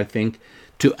helpful, I think,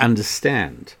 to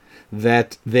understand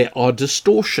that there are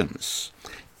distortions,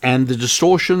 and the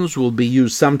distortions will be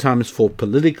used sometimes for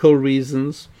political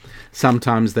reasons,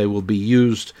 sometimes they will be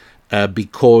used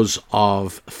because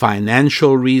of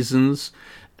financial reasons.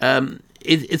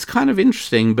 It's kind of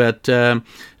interesting, but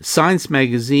Science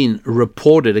Magazine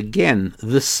reported again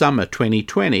this summer,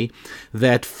 2020,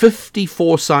 that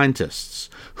 54 scientists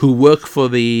who work for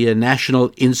the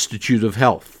National Institute of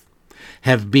Health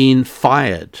have been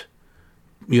fired.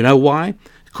 You know why?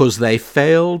 Because they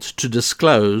failed to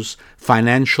disclose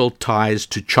financial ties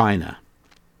to China.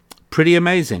 Pretty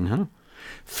amazing, huh?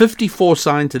 54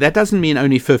 scientists. That doesn't mean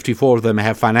only 54 of them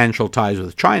have financial ties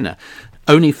with China.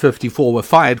 Only 54 were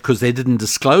fired because they didn't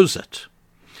disclose it.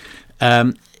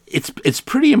 It's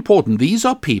pretty important. These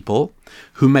are people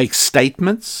who make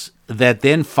statements that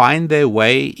then find their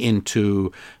way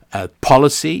into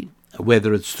policy,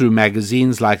 whether it's through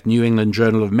magazines like New England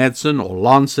Journal of Medicine or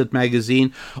Lancet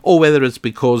magazine, or whether it's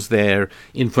because their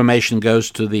information goes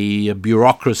to the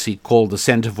bureaucracy called the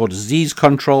Center for Disease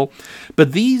Control.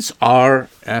 But these are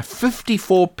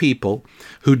 54 people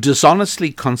who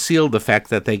dishonestly conceal the fact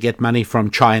that they get money from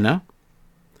China.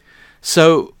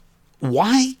 So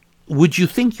why would you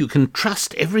think you can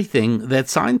trust everything that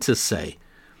scientists say?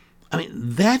 I mean,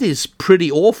 that is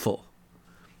pretty awful.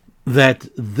 That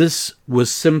this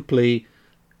was simply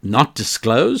not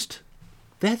disclosed,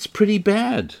 that's pretty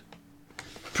bad.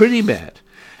 Pretty bad.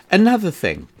 Another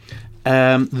thing,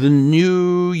 the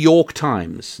New York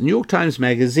Times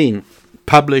magazine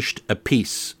published a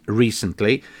piece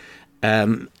recently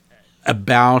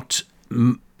about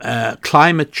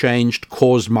climate change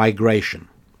caused migration.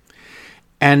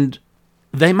 And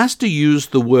they must have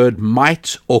used the word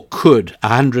might or could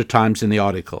 100 times in the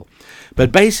article.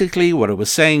 But basically what it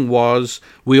was saying was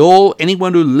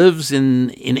anyone who lives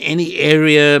in any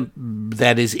area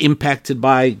that is impacted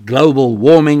by global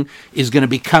warming is going to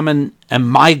become a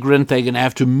migrant. They're going to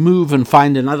have to move and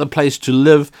find another place to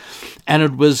live. And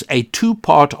it was a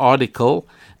 2-part article,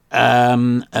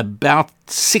 about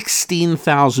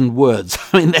 16,000 words.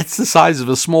 I mean, that's the size of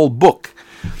a small book.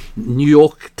 New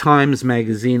York Times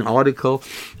Magazine article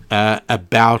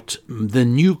about the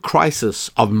new crisis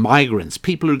of migrants,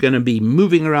 people who are going to be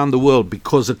moving around the world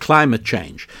because of climate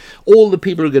change. All the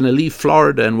people who are going to leave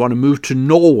Florida and want to move to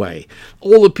Norway.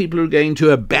 All the people who are going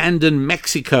to abandon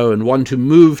Mexico and want to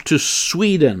move to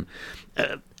Sweden.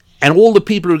 And all the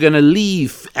people who are going to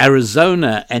leave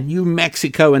Arizona and New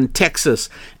Mexico and Texas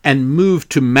and move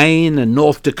to Maine and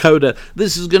North Dakota.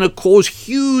 This is going to cause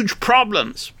huge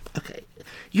problems. Okay.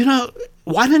 You know,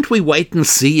 why don't we wait and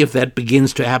see if that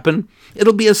begins to happen?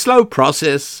 It'll be a slow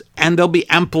process and there'll be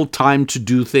ample time to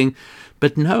do things.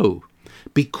 But no,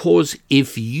 because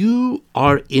if you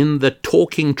are in the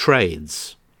talking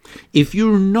trades, if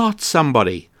you're not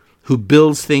somebody who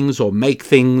builds things or makes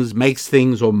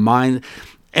things or mind,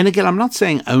 and again, I'm not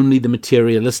saying only the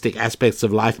materialistic aspects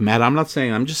of life matter.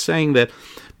 I'm just saying that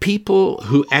people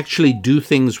who actually do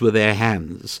things with their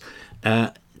hands,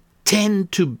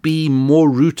 tend to be more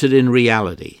rooted in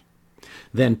reality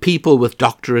than people with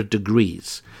doctorate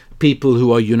degrees, people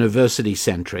who are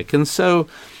university-centric. And so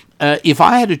if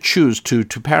I had to choose, to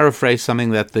paraphrase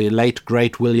something that the late,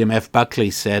 great William F.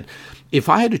 Buckley said, if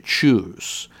I had to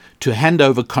choose to hand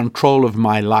over control of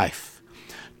my life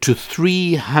to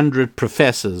 300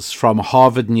 professors from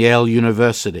Harvard and Yale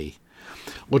University,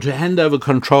 or to hand over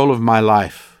control of my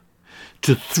life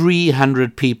to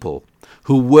 300 people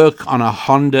who work on a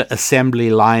Honda assembly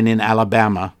line in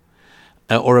Alabama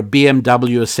or a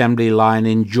BMW assembly line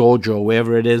in Georgia or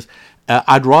wherever it is,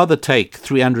 I'd rather take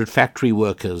 300 factory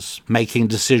workers making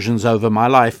decisions over my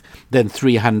life than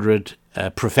 300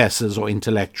 professors or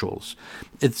intellectuals.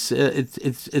 It's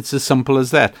as simple as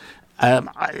that.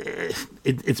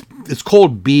 It's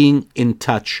called being in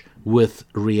touch with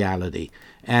reality,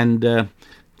 and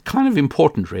kind of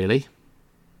important, really.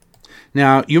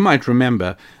 Now, you might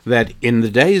remember that in the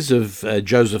days of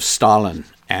Joseph Stalin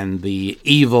and the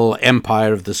evil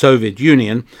empire of the Soviet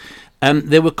Union,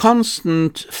 there were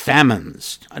constant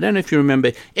famines. I don't know if you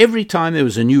remember, every time there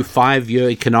was a new 5-year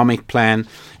economic plan,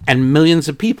 and millions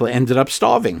of people ended up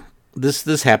starving.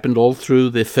 This happened all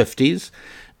through the 50s.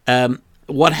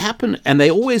 What happened, and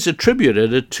they always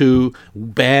attributed it to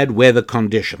bad weather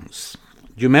conditions.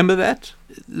 Do you remember that?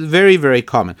 Very, very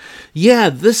common. Yeah,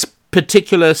 this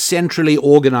particular centrally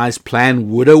organized plan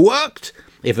would have worked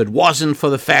if it wasn't for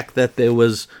the fact that there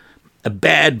was a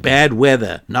bad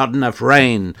weather, not enough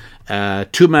rain,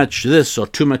 too much this or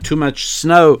too much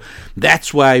snow.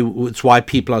 It's why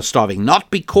people are starving,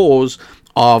 not because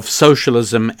of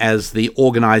socialism as the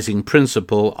organizing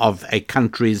principle of a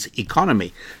country's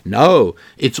economy. No,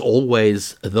 it's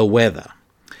always the weather.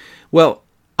 Well,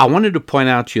 I wanted to point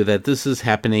out to you that this is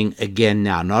happening again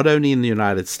now, not only in the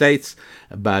United States,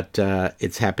 but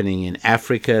it's happening in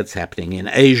Africa, it's happening in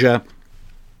Asia,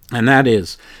 and that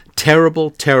is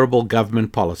terrible, terrible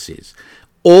government policies,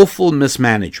 awful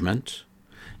mismanagement,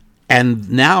 and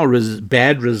now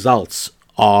bad results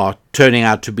are turning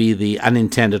out to be the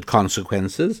unintended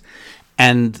consequences,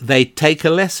 and they take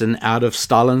a lesson out of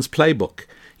Stalin's playbook.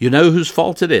 You know whose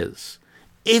fault it is?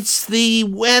 It's the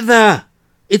weather.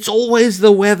 It's always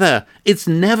the weather. It's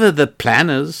never the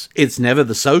planners. It's never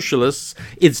the socialists.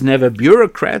 It's never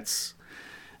bureaucrats.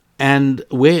 And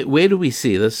where do we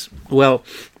see this? Well,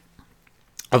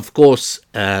 of course,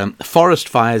 forest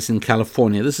fires in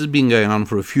California. This has been going on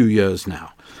for a few years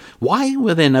now. Why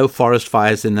were there no forest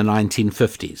fires in the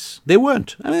 1950s? There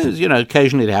weren't. I mean, it was,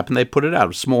 occasionally it happened. They put it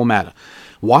out. A small matter.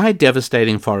 Why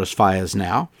devastating forest fires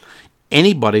now?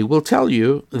 Anybody will tell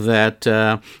you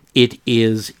that it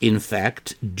is, in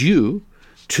fact, due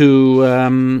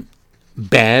to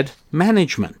bad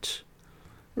management,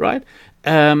 right?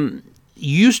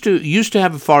 Used to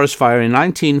have a forest fire in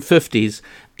 1950s.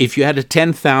 If you had a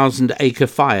 10,000-acre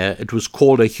fire, it was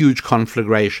called a huge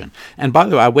conflagration. And by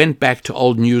the way, I went back to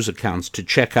old news accounts to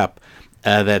check up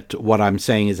that what I'm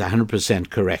saying is 100%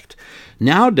 correct.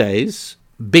 Nowadays,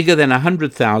 bigger than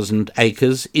 100,000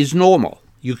 acres is normal.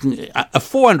 You can a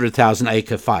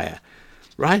 400,000-acre fire,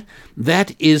 right?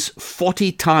 That is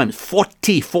 40 times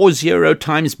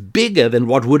bigger than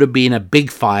what would have been a big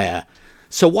fire.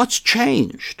 So what's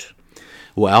changed?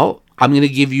 Well, I'm going to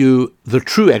give you the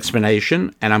true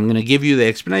explanation, and I'm going to give you the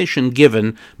explanation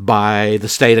given by the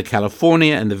state of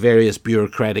California and the various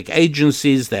bureaucratic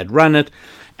agencies that run it,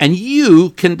 and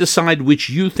you can decide which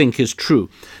you think is true.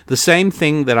 The same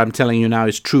thing that I'm telling you now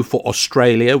is true for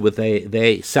Australia.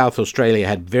 South Australia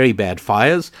had very bad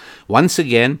fires. Once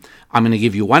again, I'm going to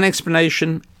give you one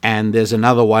explanation, and there's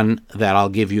another one that I'll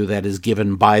give you that is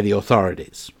given by the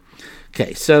authorities.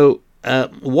 Okay, so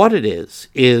what it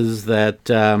is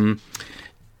that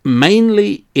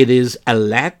mainly it is a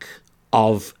lack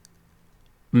of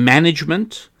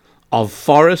management of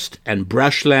forest and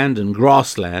brushland and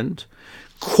grassland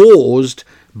caused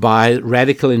by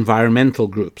radical environmental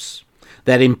groups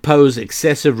that impose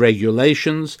excessive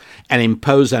regulations and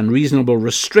impose unreasonable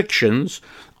restrictions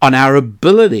on our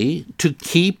ability to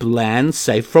keep land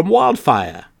safe from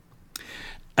wildfire.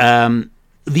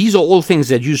 These are all things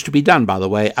that used to be done, by the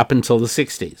way, up until the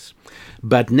 60s.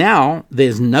 But now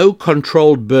there's no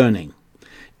controlled burning.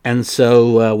 And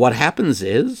so what happens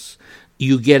is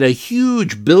you get a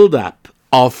huge buildup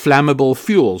of flammable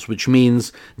fuels, which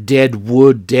means dead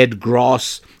wood, dead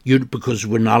grass, because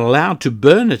we're not allowed to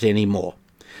burn it anymore.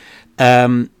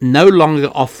 No longer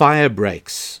are fire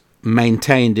breaks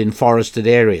maintained in forested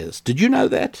areas. Did you know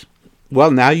that?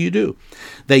 Well, now you do.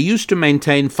 They used to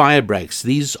maintain fire breaks.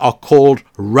 These are called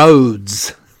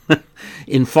roads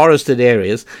in forested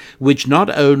areas, which not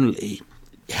only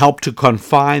help to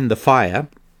confine the fire.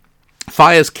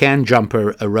 Fires can jump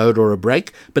a road or a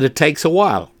break, but it takes a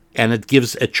while, and it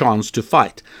gives a chance to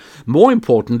fight. More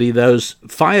importantly, those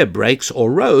fire breaks or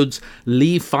roads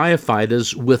leave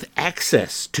firefighters with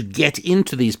access to get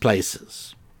into these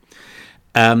places.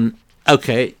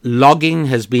 Logging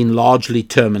has been largely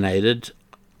terminated,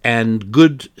 and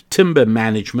good timber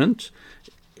management,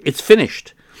 it's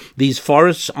finished. These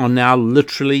forests are now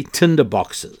literally tinder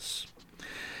boxes.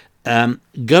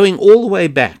 Going all the way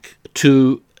back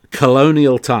to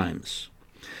colonial times,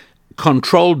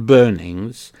 controlled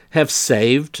burnings have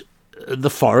saved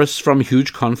the forests from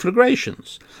huge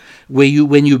conflagrations.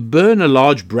 When you burn a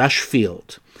large brush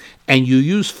field and you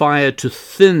use fire to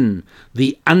thin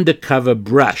the undercover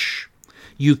brush,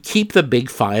 you keep the big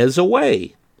fires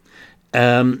away.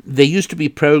 There used to be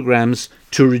programs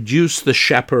to reduce the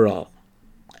chaparral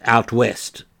out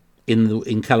west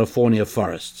in California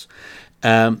forests.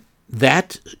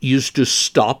 That used to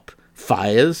stop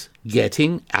fires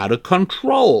getting out of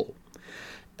control.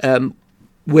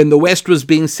 When the West was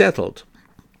being settled,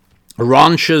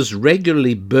 ranchers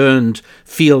regularly burned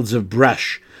fields of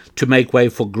brush to make way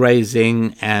for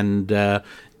grazing and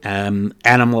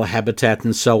animal habitat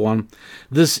and so on.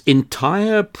 This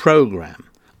entire program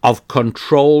of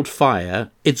controlled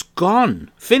fire, it's gone,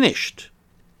 finished.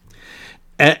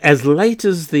 As late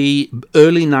as the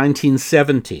early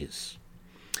 1970s,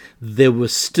 they were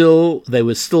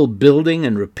still building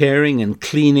and repairing and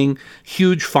cleaning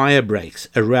huge fire breaks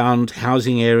around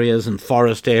housing areas and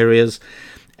forest areas.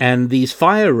 And these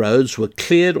fire roads were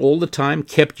cleared all the time,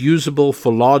 kept usable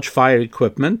for large fire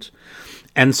equipment.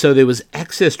 And so there was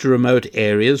access to remote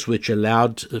areas, which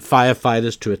allowed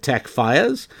firefighters to attack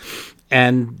fires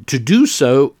and to do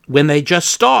so when they just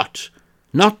start.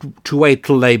 not to wait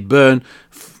till they burn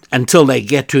until they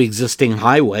get to existing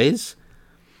highways.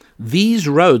 These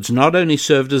roads not only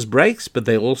served as brakes, but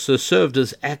they also served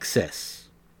as access.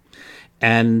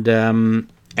 And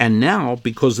now,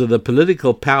 because of the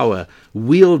political power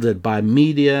wielded by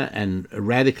media and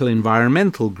radical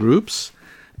environmental groups,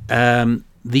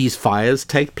 these fires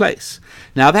take place.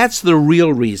 Now, that's the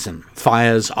real reason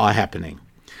fires are happening.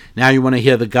 Now, you want to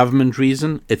hear the government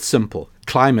reason? It's simple.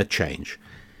 Climate change.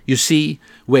 You see,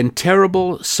 when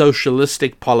terrible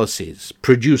socialistic policies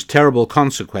produce terrible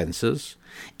consequences,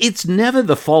 it's never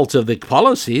the fault of the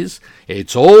policies.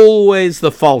 It's always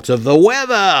the fault of the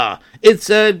weather. It's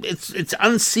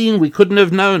unseen. We couldn't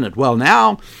have known it. Well,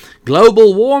 now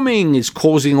global warming is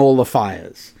causing all the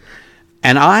fires.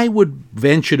 And I would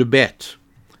venture to bet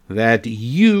that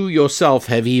you yourself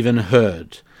have even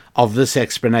heard of this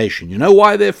explanation. You know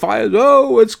why they're fires?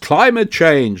 Oh, it's climate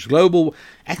change, global.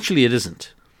 Actually, it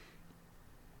isn't.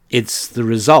 It's the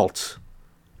result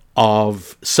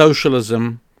of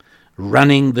socialism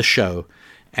running the show.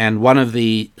 And one of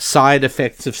the side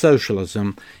effects of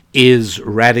socialism is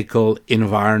radical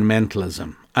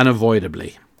environmentalism,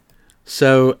 unavoidably.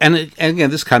 So, and again,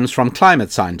 this comes from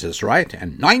climate scientists, right?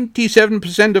 And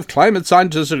 97% of climate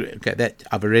scientists are, okay, that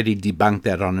I've already debunked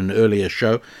that on an earlier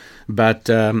show. But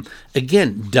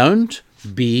again, don't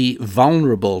be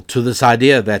vulnerable to this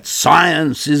idea that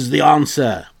science is the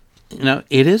answer. You know,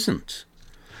 it isn't.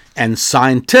 And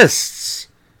scientists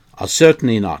are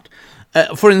certainly not.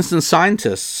 For instance,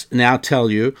 scientists now tell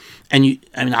you, and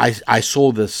I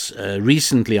saw this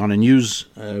recently on a news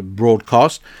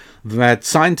broadcast, that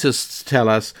scientists tell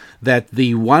us that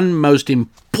the one most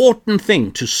important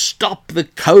thing to stop the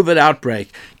COVID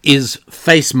outbreak is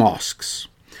face masks.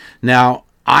 Now,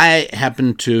 I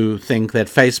happen to think that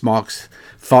face masks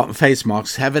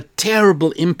have a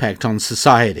terrible impact on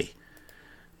society.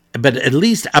 But at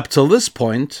least up till this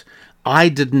point, I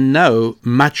didn't know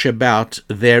much about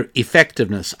their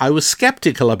effectiveness. I was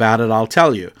skeptical about it, I'll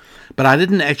tell you, but I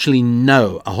didn't actually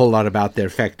know a whole lot about their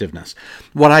effectiveness.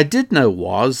 What I did know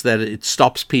was that it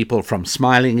stops people from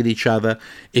smiling at each other.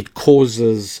 It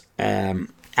causes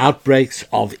outbreaks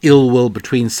of ill will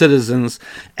between citizens,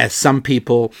 as some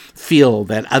people feel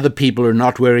that other people who are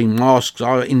not wearing masks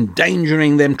are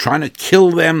endangering them, trying to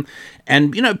kill them.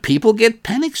 And, you know, people get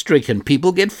panic-stricken,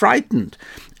 people get frightened.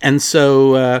 And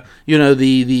so,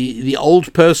 the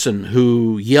old person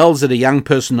who yells at a young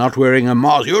person not wearing a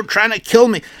mask, "You're trying to kill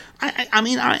me."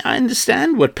 I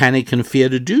understand what panic and fear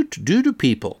do to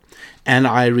people. And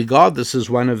I regard this as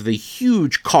one of the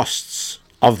huge costs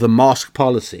of the mask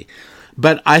policy.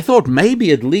 But I thought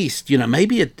maybe at least,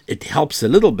 maybe it helps a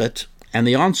little bit. And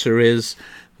the answer is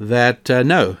that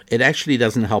no, it actually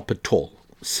doesn't help at all.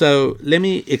 So let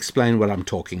me explain what I'm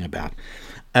talking about.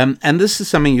 And this is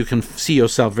something you can see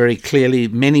yourself very clearly.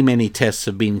 Many, many tests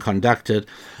have been conducted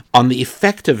on the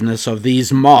effectiveness of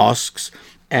these masks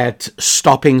at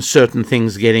stopping certain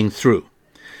things getting through.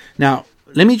 Now,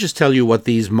 let me just tell you what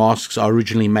these masks are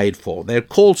originally made for. They're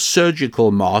called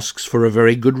surgical masks for a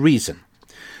very good reason.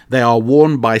 They are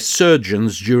worn by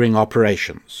surgeons during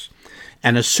operations.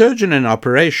 And a surgeon in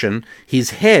operation,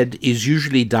 his head is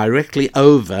usually directly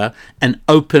over an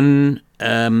open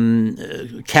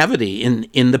cavity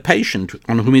in the patient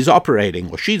on whom he's operating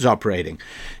or she's operating.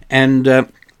 And the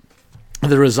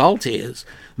result is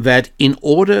that in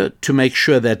order to make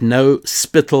sure that no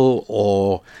spittle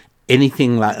or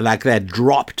anything like that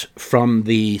dropped from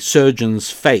the surgeon's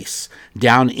face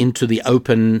down into the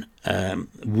open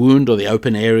wound or the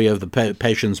open area of the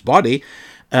patient's body,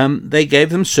 they gave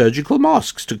them surgical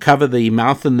masks to cover the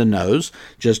mouth and the nose,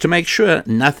 just to make sure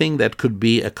nothing that could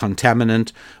be a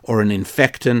contaminant or an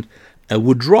infectant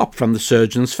would drop from the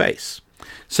surgeon's face.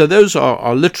 So those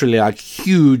are literally like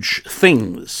huge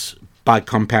things by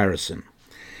comparison.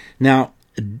 Now,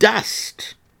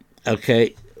 dust,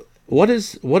 okay, what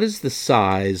is the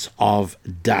size of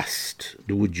dust,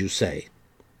 would you say?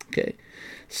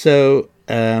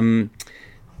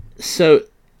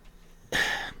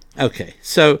 Okay,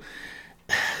 so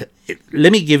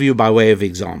let me give you by way of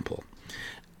example.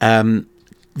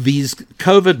 These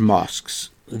COVID masks,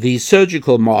 these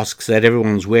surgical masks that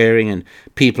everyone's wearing, and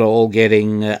people are all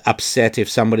getting upset if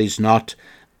somebody's not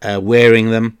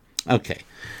wearing them. Okay,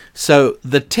 so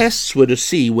the tests were to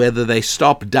see whether they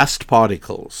stop dust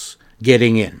particles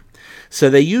getting in. So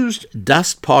they used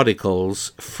dust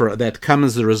particles that come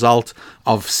as a result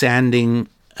of sanding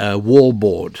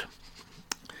wallboard.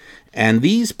 And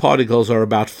these particles are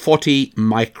about 40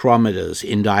 micrometers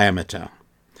in diameter.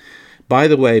 By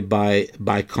the way,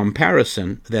 by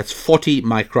comparison, that's 40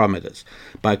 micrometers.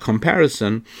 By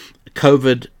comparison,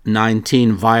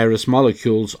 COVID-19 virus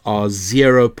molecules are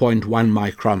 0.1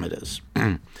 micrometers.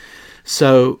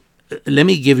 So let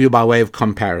me give you by way of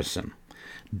comparison.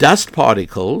 Dust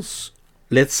particles,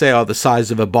 let's say, are the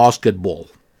size of a basketball.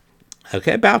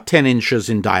 Okay, about 10 inches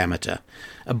in diameter.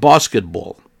 A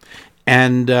basketball.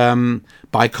 And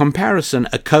by comparison,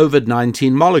 a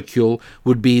COVID-19 molecule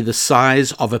would be the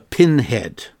size of a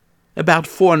pinhead, about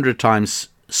 400 times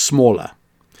smaller.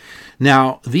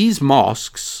 Now, these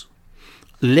masks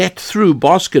let through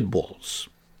basketballs,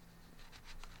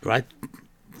 right?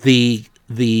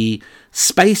 The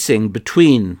spacing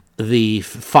between the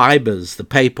fibers, the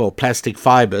paper or plastic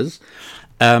fibers,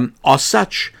 are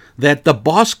such that the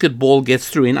basketball gets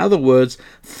through. In other words,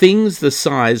 things the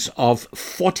size of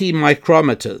 40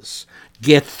 micrometers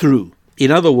get through.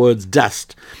 In other words,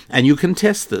 dust. And you can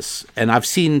test this. And I've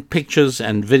seen pictures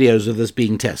and videos of this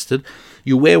being tested.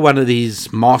 You wear one of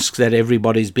these masks that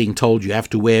everybody's being told you have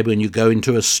to wear when you go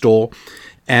into a store.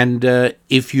 And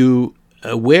if you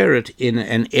wear it in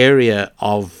an area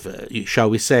of,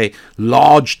 shall we say,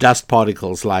 large dust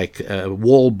particles like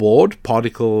wallboard,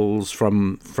 particles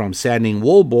from sanding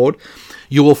wallboard,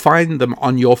 you will find them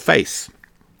on your face.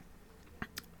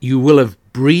 You will have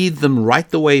breathed them right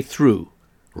the way through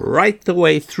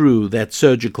that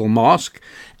surgical mask,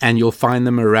 and you'll find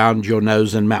them around your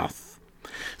nose and mouth.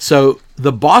 So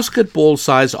the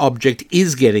basketball-sized object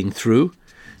is getting through.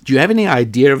 Do you have any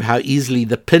idea of how easily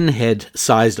the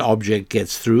pinhead-sized object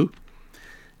gets through?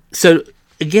 So,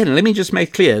 again, let me just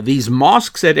make clear. These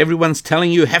masks that everyone's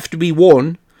telling you have to be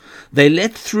worn, they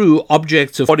let through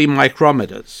objects of 40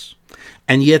 micrometers.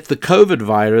 And yet the COVID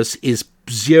virus is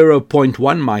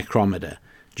 0.1 micrometer.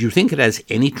 Do you think it has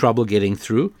any trouble getting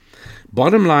through?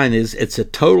 Bottom line is, it's a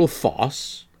total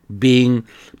farce being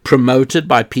promoted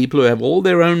by people who have all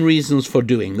their own reasons for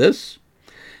doing this.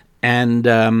 And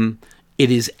it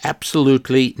is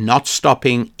absolutely not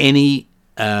stopping any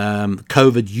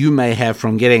COVID you may have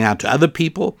from getting out to other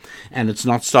people, and it's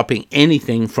not stopping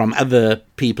anything from other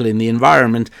people in the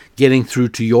environment getting through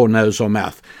to your nose or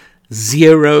mouth.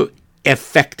 Zero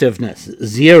effectiveness.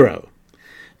 Zero.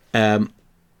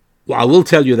 Well, I will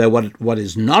tell you that what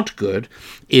is not good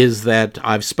is that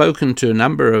I've spoken to a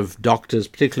number of doctors,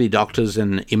 particularly doctors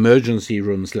in emergency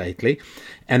rooms lately,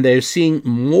 and they're seeing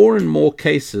more and more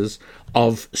cases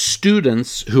of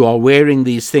students who are wearing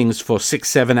these things for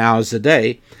 6-7 hours a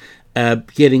day,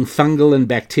 getting fungal and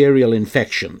bacterial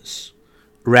infections.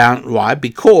 Why?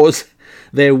 Because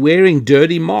they're wearing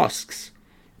dirty masks.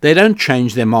 They don't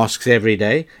change their masks every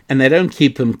day, and they don't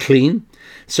keep them clean.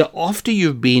 So after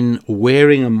you've been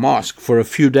wearing a mask for a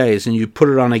few days and you put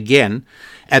it on again,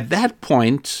 at that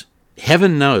point,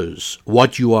 heaven knows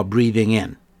what you are breathing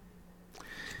in.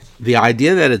 The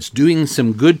idea that it's doing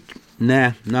some good,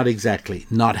 nah, not exactly,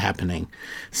 not happening.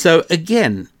 So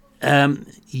again,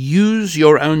 use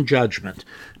your own judgment.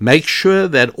 Make sure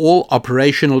that all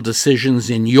operational decisions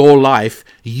in your life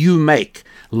you make.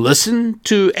 Listen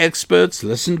to experts,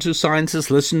 listen to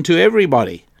scientists, listen to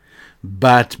everybody.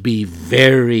 But be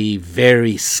very,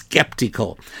 very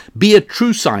skeptical. Be a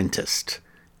true scientist.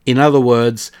 In other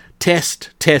words, test,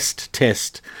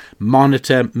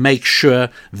 monitor, make sure,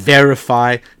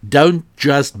 verify. Don't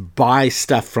just buy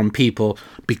stuff from people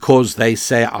because they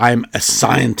say, I'm a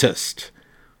scientist.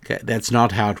 Okay, that's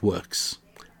not how it works.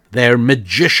 They're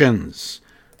magicians.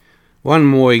 One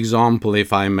more example,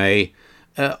 if I may,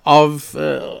 of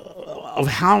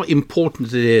how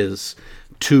important it is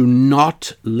to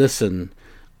not listen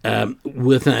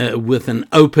with an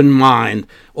open mind,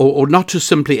 or not to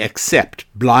simply accept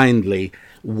blindly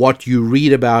what you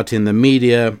read about in the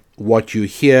media, what you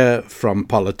hear from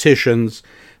politicians,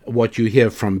 what you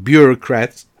hear from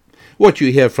bureaucrats, what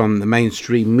you hear from the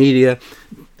mainstream media,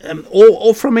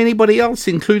 or from anybody else,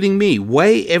 including me.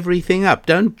 Weigh everything up.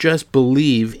 Don't just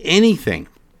believe anything.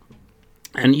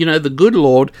 And, the good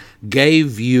Lord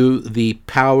gave you the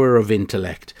power of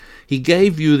intellect. He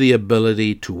gave you the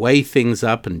ability to weigh things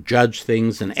up and judge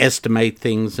things and estimate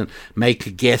things and make a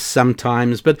guess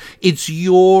sometimes, but it's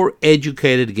your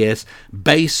educated guess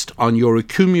based on your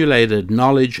accumulated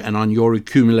knowledge and on your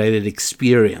accumulated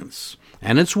experience.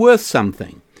 And it's worth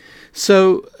something.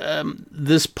 So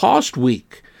this past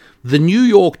week, the New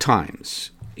York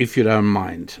Times, if you don't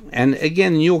mind, and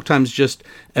again, the New York Times is just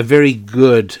a very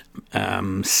good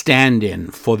stand-in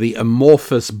for the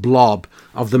amorphous blob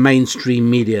of the mainstream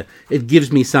media. It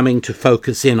gives me something to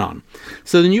focus in on.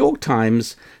 So the New York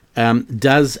Times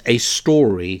does a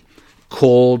story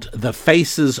called The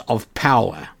Faces of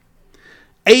Power.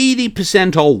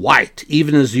 80% are white,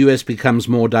 even as the US becomes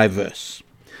more diverse.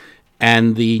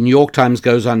 And the New York Times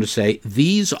goes on to say,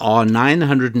 these are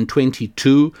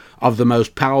 922 of the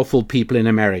most powerful people in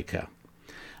America.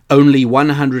 Only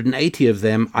 180 of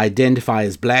them identify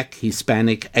as black,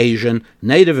 Hispanic, Asian,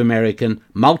 Native American,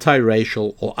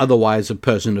 multiracial, or otherwise a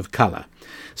person of color.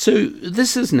 So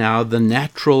this is now the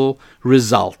natural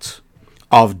result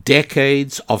of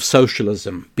decades of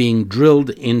socialism being drilled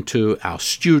into our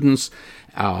students,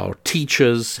 our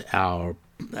teachers, our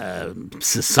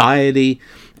society.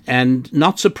 And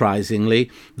not surprisingly,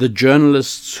 the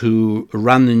journalists who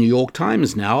run the New York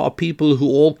Times now are people who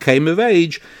all came of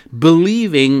age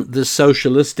believing the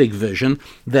socialistic vision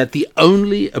that the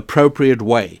only appropriate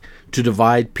way to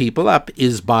divide people up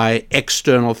is by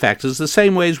external factors, the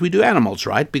same way as we do animals,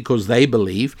 right? Because they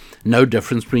believe no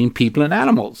difference between people and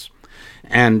animals.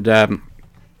 And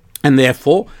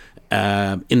therefore,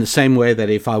 in the same way that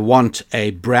if I want a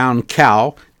brown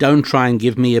cow, don't try and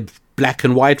give me a black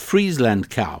and white Friesland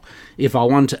cow. If I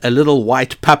want a little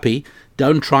white puppy,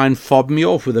 don't try and fob me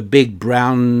off with a big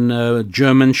brown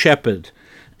German shepherd,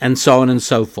 and so on and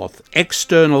so forth.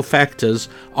 External factors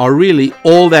are really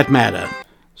all that matter.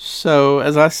 So,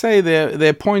 as I say,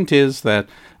 their point is that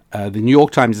the New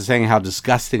York Times is saying how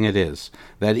disgusting it is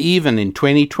that even in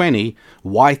 2020,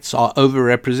 whites are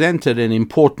overrepresented in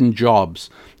important jobs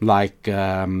like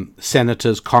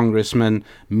senators, congressmen,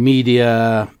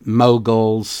 media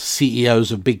moguls,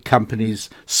 CEOs of big companies,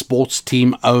 sports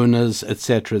team owners,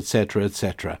 etc., etc.,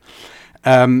 etc.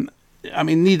 I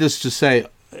mean, needless to say,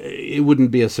 it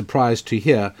wouldn't be a surprise to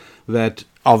hear that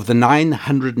of the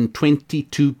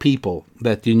 922 people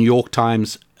that the New York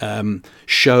Times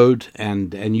showed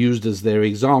and used as their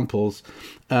examples,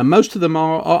 most of them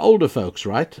are older folks,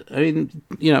 right? I mean,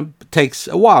 it takes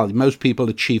a while. Most people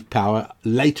achieve power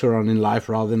later on in life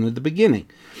rather than at the beginning.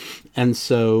 And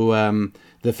so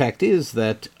the fact is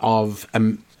that of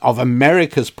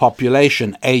America's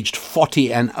population aged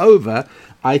 40 and over,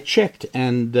 I checked,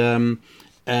 and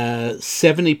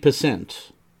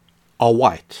 70% are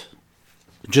white.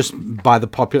 Just by the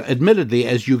popular, admittedly,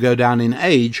 as you go down in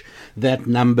age, that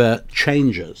number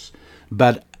changes.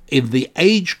 But in the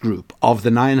age group of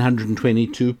the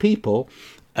 922 people,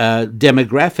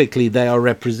 demographically, they are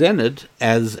represented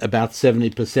as about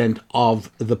 70% of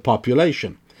the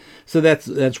population. So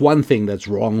that's one thing that's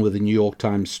wrong with the New York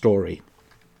Times story.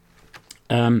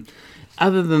 Other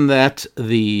than that,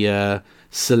 the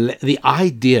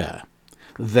idea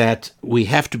that we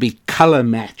have to be color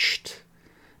matched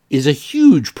is a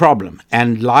huge problem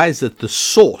and lies at the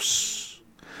source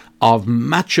of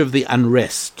much of the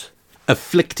unrest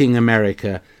afflicting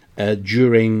America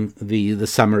during the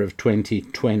summer of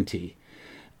 2020.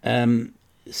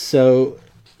 So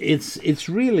it's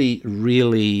really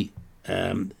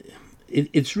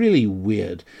it's really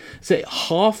weird. So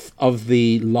half of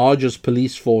the largest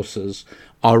police forces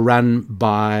are run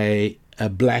by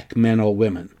black men or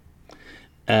women.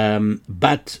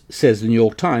 But, says the New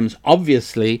York Times,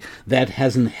 obviously that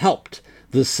hasn't helped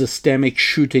the systemic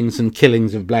shootings and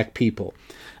killings of black people.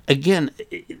 Again,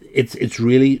 it's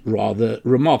really rather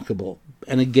remarkable.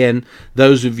 And again,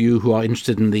 those of you who are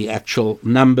interested in the actual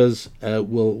numbers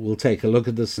will take a look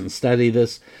at this and study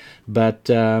this. But,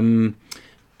 okay,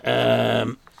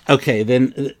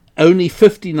 then only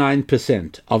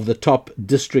 59% of the top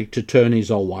district attorneys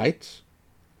are white.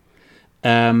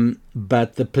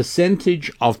 But the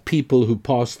percentage of people who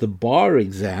pass the bar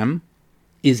exam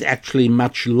is actually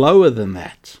much lower than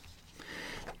that.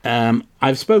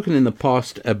 I've spoken in the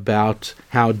past about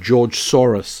how George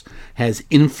Soros has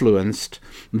influenced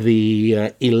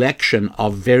the election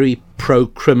of very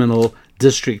pro-criminal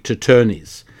district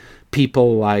attorneys.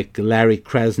 People like Larry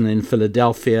Krasner in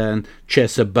Philadelphia and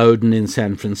Chesa Boudin in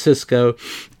San Francisco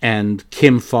and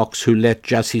Kim Foxx, who let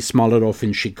Jussie Smollett off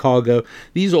in Chicago.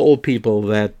 These are all people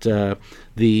that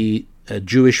the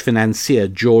Jewish financier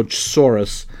George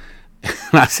Soros,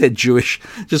 and I said Jewish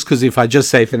just because if I just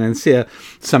say financier,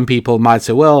 some people might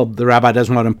say, well, the rabbi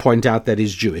doesn't want to point out that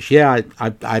he's Jewish. Yeah,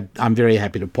 I'm very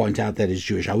happy to point out that he's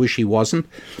Jewish. I wish he wasn't,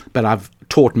 but I've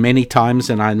taught many times,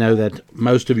 and I know that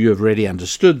most of you have already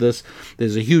understood this.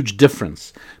 There's a huge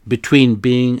difference between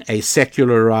being a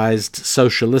secularized,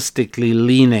 socialistically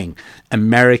leaning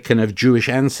American of Jewish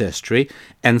ancestry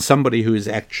and somebody who is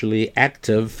actually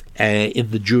active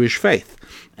in the Jewish faith.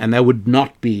 And that would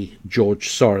not be George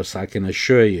Soros, I can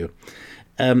assure you.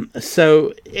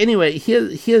 So anyway,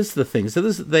 here's the thing. So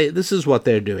this is what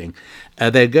they're doing.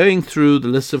 They're going through the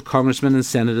list of congressmen and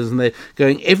senators, and they're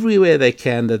going everywhere they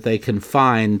can that they can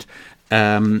find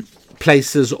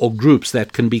places or groups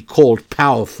that can be called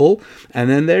powerful, and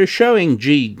then they're showing,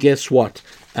 gee, guess what?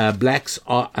 Blacks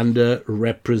are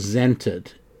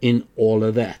underrepresented in all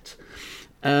of that.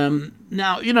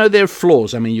 Now, there are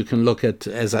flaws. I mean, you can look at,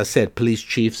 as I said, police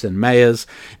chiefs and mayors,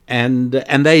 and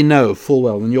they know full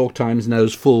well, the New York Times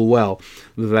knows full well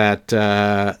that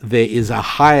there is a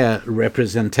higher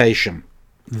representation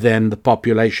than the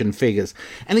population figures.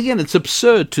 And again, it's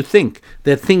absurd to think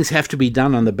that things have to be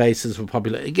done on the basis of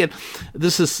population. Again,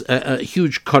 this is a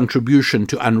huge contribution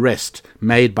to unrest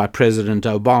made by President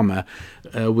Obama,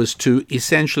 was to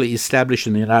essentially establish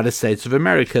in the United States of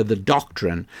America the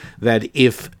doctrine that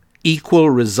if equal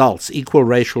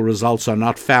racial results are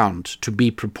not found to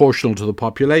be proportional to the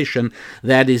population,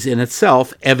 that is in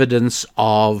itself evidence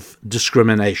of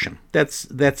discrimination. That's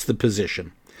the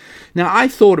position. Now, I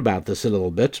thought about this a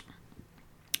little bit,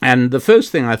 and the first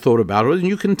thing I thought about was, and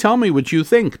you can tell me what you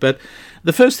think, but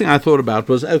the first thing I thought about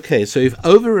was, okay, so if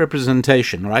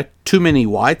overrepresentation, right, too many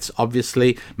whites,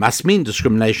 obviously must mean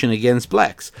discrimination against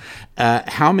blacks.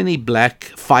 How many black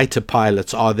fighter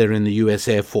pilots are there in the U.S.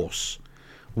 Air Force?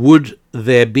 Would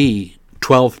there be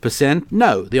 12%?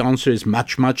 No, the answer is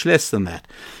much, much less than that.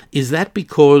 Is that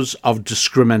because of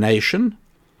discrimination?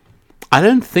 I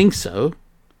don't think so.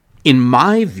 In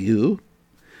my view,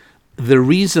 the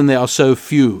reason there are so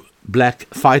few black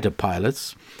fighter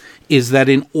pilots is that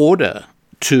in order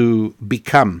to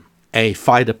become a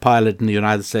fighter pilot in the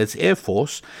United States Air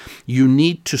Force, you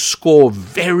need to score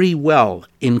very well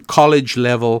in college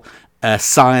level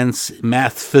science,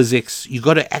 math, physics. You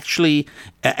got to actually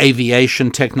aviation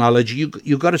technology.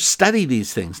 You got to study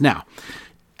these things. Now,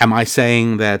 am I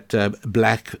saying that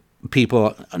black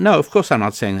people? No, of course I'm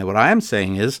not saying that. What I am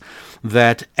saying is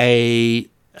that a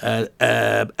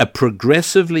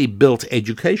progressively built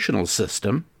educational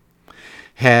system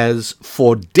has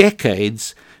for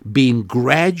decades been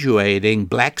graduating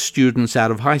black students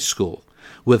out of high school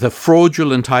with a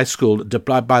fraudulent high school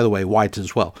diploma, by the way, white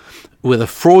as well, with a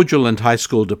fraudulent high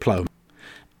school diploma,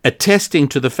 attesting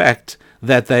to the fact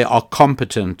that they are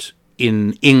competent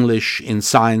in English, in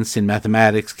science, in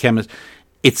mathematics, chemistry.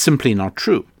 It's simply not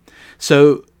true.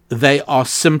 So they are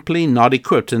simply not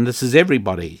equipped, and this is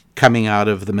everybody coming out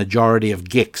of the majority of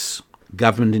GICs,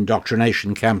 government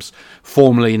indoctrination camps,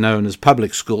 formerly known as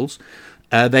public schools.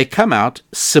 They come out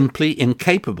simply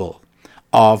incapable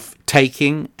of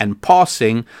taking and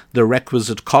passing the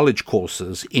requisite college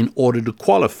courses in order to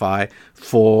qualify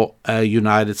for a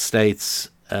United States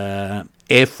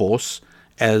Air Force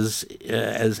as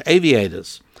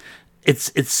aviators.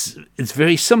 It's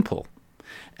very simple.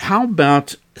 How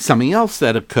about something else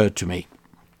that occurred to me?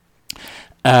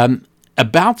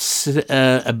 About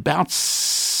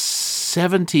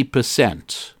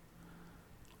 70%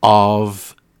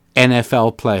 of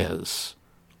NFL players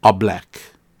are black,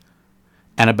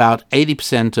 and about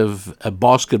 80% of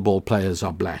basketball players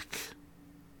are black.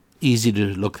 Easy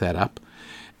to look that up.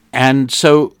 And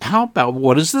so how about,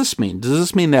 what does this mean? Does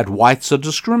this mean that whites are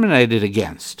discriminated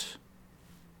against?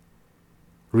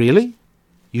 Really?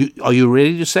 Are you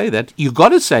ready to say that? You got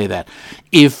to say that.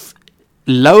 If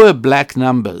lower black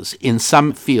numbers in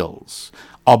some fields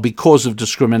are because of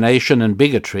discrimination and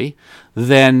bigotry,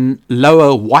 then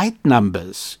lower white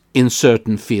numbers in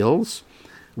certain fields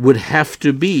would have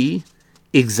to be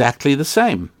exactly the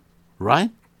same,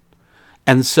 right?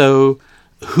 And so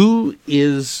who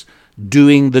is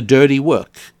doing the dirty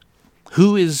work?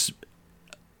 Who is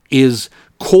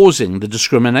causing the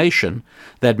discrimination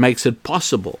that makes it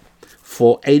possible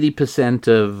for 80%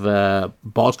 of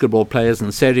basketball players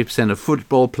and 70% of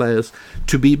football players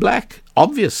to be black?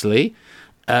 Obviously,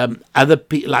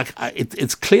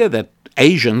 it's clear that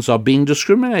Asians are being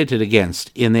discriminated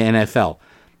against in the NFL,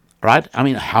 right? I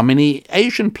mean, how many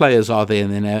Asian players are there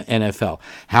in the NFL?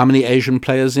 How many Asian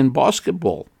players in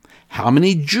basketball? How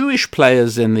many Jewish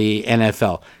players in the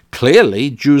NFL? Clearly,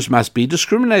 Jews must be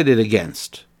discriminated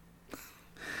against.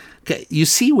 Okay, you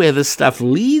see where this stuff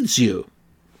leads you.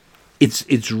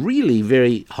 It's really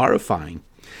very horrifying.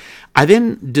 I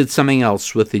then did something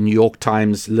else with the New York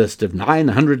Times list of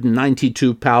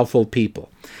 992 powerful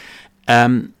people.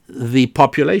 The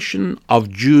population of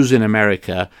Jews in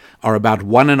America are about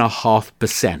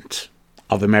 1.5%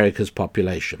 of America's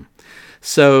population.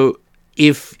 So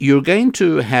if you're going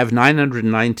to have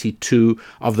 992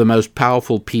 of the most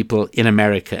powerful people in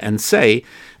America and say,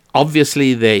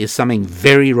 obviously there is something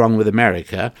very wrong with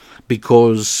America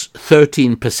because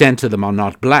 13% of them are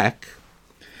not black,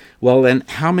 well then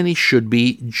how many should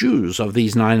be Jews of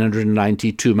these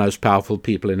 992 most powerful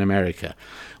people in America?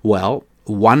 Well,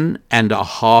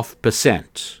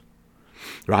 1.5%,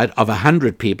 right, of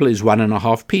 100 people is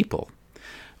 1.5 people.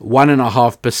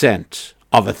 1.5%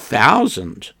 of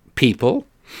 1,000 people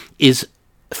is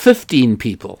 15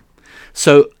 people.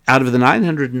 So out of the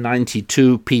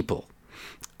 992 people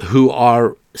who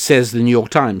are, says the New York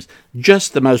Times,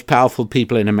 just the most powerful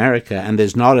people in America, and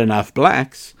there's not enough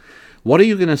blacks, what are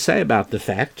you going to say about the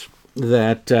fact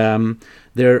that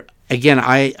there, again,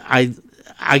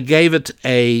 I gave it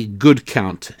a good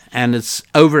count, and it's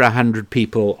over 100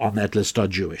 people on that list are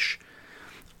Jewish.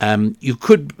 You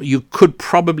could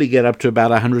probably get up to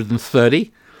about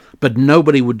 130, but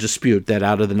nobody would dispute that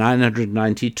out of the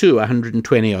 992,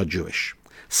 120 are Jewish.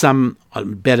 Some are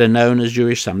better known as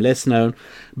Jewish, some less known.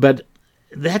 But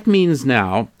that means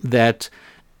now that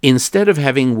instead of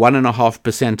having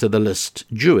 1.5% of the list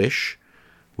Jewish,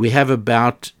 we have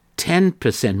about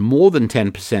 10%, more than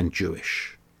 10%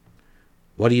 Jewish.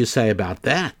 What do you say about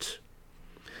that?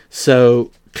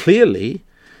 So clearly,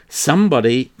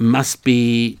 somebody must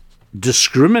be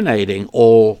discriminating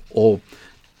or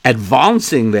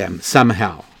advancing them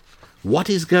somehow. What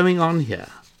is going on here?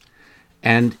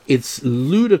 And it's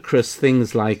ludicrous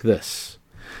things like this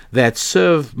that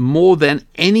serve more than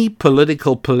any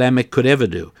political polemic could ever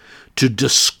do to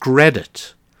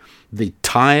discredit the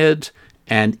tired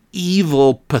and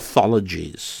evil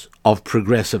pathologies of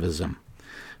progressivism.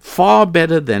 Far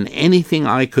better than anything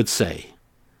I could say,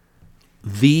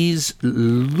 these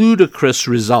ludicrous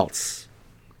results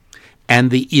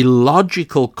and the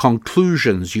illogical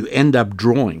conclusions you end up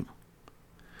drawing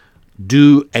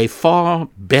do a far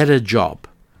better job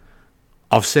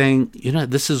of saying,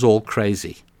 this is all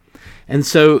crazy. And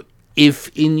so if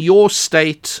in your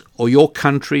state or your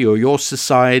country or your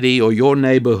society or your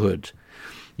neighborhood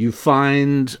you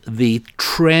find the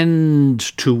trend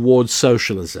towards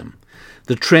socialism,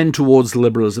 the trend towards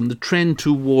liberalism, the trend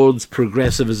towards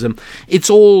progressivism, it's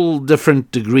all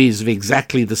different degrees of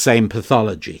exactly the same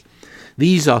pathology.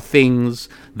 These are things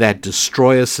that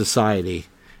destroy a society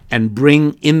and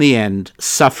bring, in the end,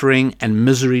 suffering and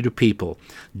misery to people,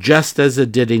 just as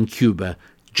it did in Cuba,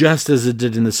 just as it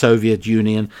did in the Soviet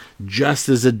Union, just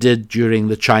as it did during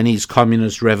the Chinese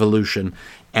Communist Revolution,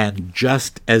 and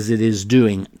just as it is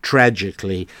doing,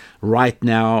 tragically, right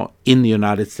now in the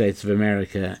United States of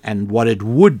America, and what it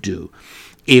would do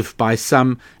if by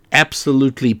some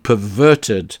absolutely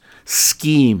perverted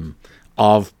scheme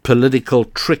of political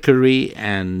trickery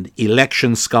and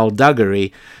election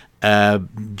skullduggery,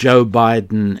 Joe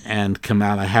Biden and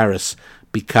Kamala Harris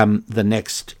become the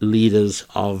next leaders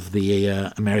of the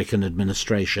American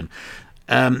administration.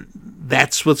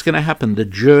 That's what's going to happen. The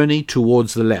journey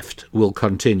towards the left will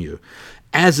continue.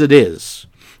 As it is,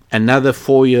 another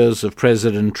 4 years of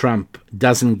President Trump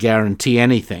doesn't guarantee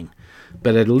anything,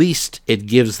 but at least it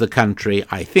gives the country,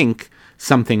 I think,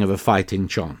 something of a fighting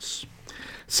chance.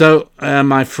 So,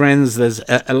 my friends, there's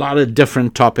a lot of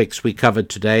different topics we covered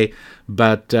today,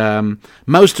 but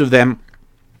most of them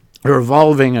are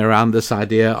revolving around this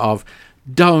idea of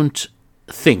don't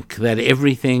think that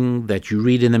everything that you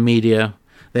read in the media,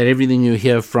 that everything you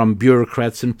hear from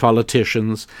bureaucrats and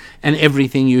politicians, and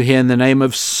everything you hear in the name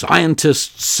of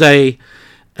scientists say,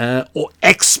 or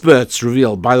experts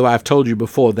reveal. By the way, I've told you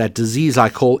before, that disease I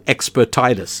call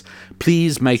expertitis.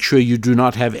 Please make sure you do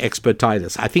not have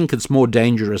expertitis. I think it's more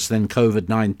dangerous than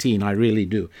COVID-19. I really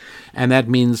do. And that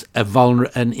means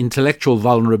an intellectual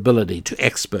vulnerability to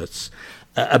experts.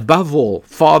 Above all,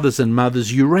 fathers and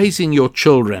mothers, you're raising your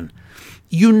children.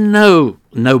 You know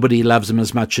nobody loves them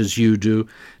as much as you do.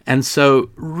 And so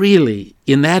really,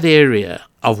 in that area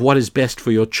of what is best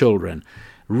for your children,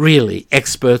 really,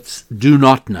 experts do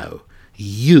not know.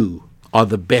 You are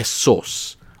the best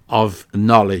source of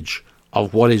knowledge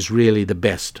of what is really the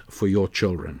best for your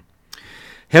children.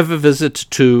 Have a visit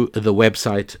to the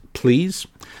website, please.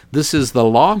 This is the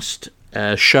last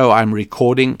show I'm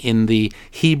recording in the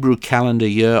Hebrew calendar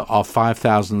year of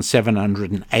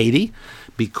 5780,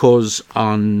 because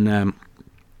on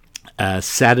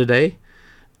Saturday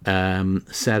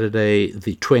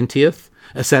the 20th,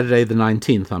 Saturday the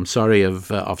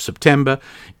 19th, of September,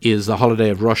 is the holiday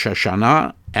of Rosh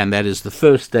Hashanah, and that is the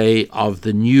first day of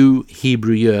the new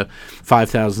Hebrew year,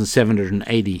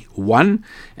 5781.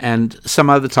 And some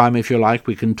other time, if you like,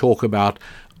 we can talk about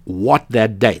what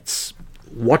that dates.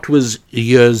 What was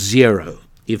year zero?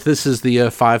 If this is the year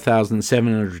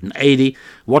 5780,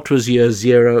 what was year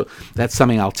zero? That's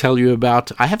something I'll tell you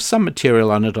about. I have some material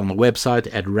on it on the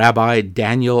website at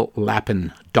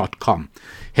RabbiDanielLapin.com.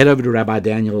 Head over to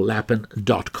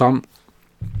RabbiDanielLapin.com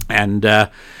and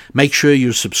make sure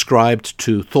you're subscribed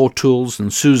to Thought Tools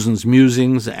and Susan's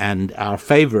Musings and our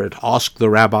favorite Ask the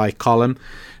Rabbi column.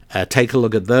 Take a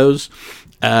look at those.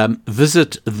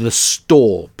 Visit the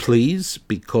store, please,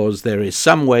 because there is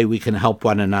some way we can help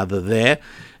one another there.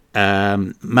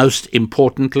 Most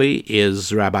importantly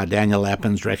is Rabbi Daniel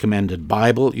Lapin's recommended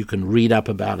Bible. You can read up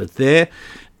about it there.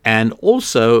 And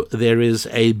also, there is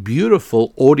a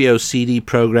beautiful audio CD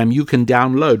program you can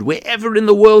download wherever in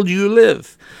the world you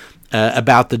live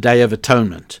about the Day of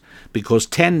Atonement. Because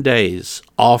 10 days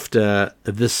after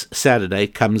this Saturday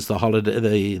comes the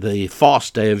holiday, the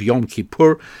fast day of Yom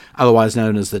Kippur, otherwise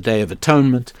known as the Day of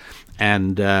Atonement.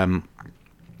 And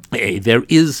there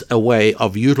is a way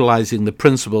of utilizing the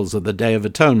principles of the Day of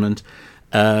Atonement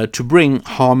to bring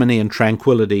harmony and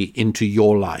tranquility into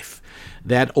your life.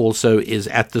 That also is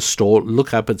at the store.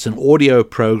 Look up, it's an audio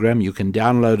program. You can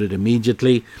download it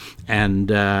immediately, and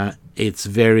it's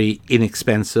very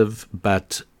inexpensive,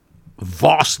 but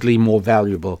vastly more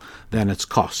valuable than its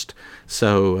cost.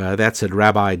 So that's at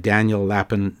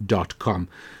rabbidaniellapin.com.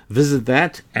 Visit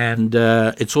that, and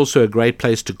it's also a great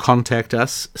place to contact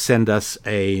us, send us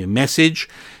a message,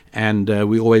 and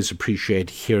we always appreciate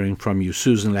hearing from you.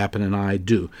 Susan Lapin and I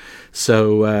do.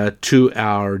 So to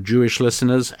our Jewish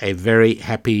listeners, a very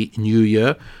happy New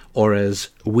Year, or as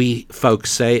we folks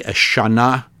say, a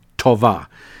Shana Tova.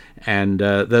 And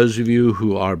those of you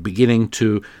who are beginning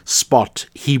to spot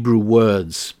Hebrew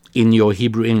words in your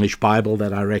Hebrew English Bible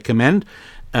that I recommend,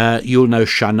 you'll know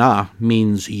Shana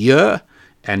means year,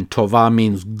 and Tova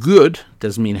means good.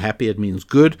 Doesn't mean happy, it means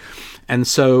good. And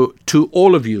so to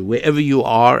all of you, wherever you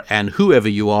are and whoever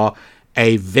you are,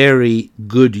 a very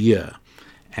good year.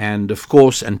 And of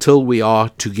course, until we are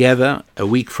together a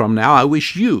week from now, I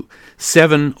wish you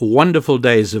 7 wonderful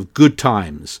days of good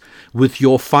times with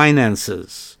your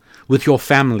finances, with your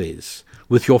families,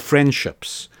 with your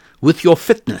friendships, with your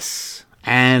fitness,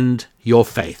 and your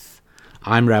faith.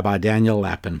 I'm Rabbi Daniel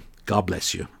Lapin. God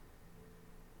bless you.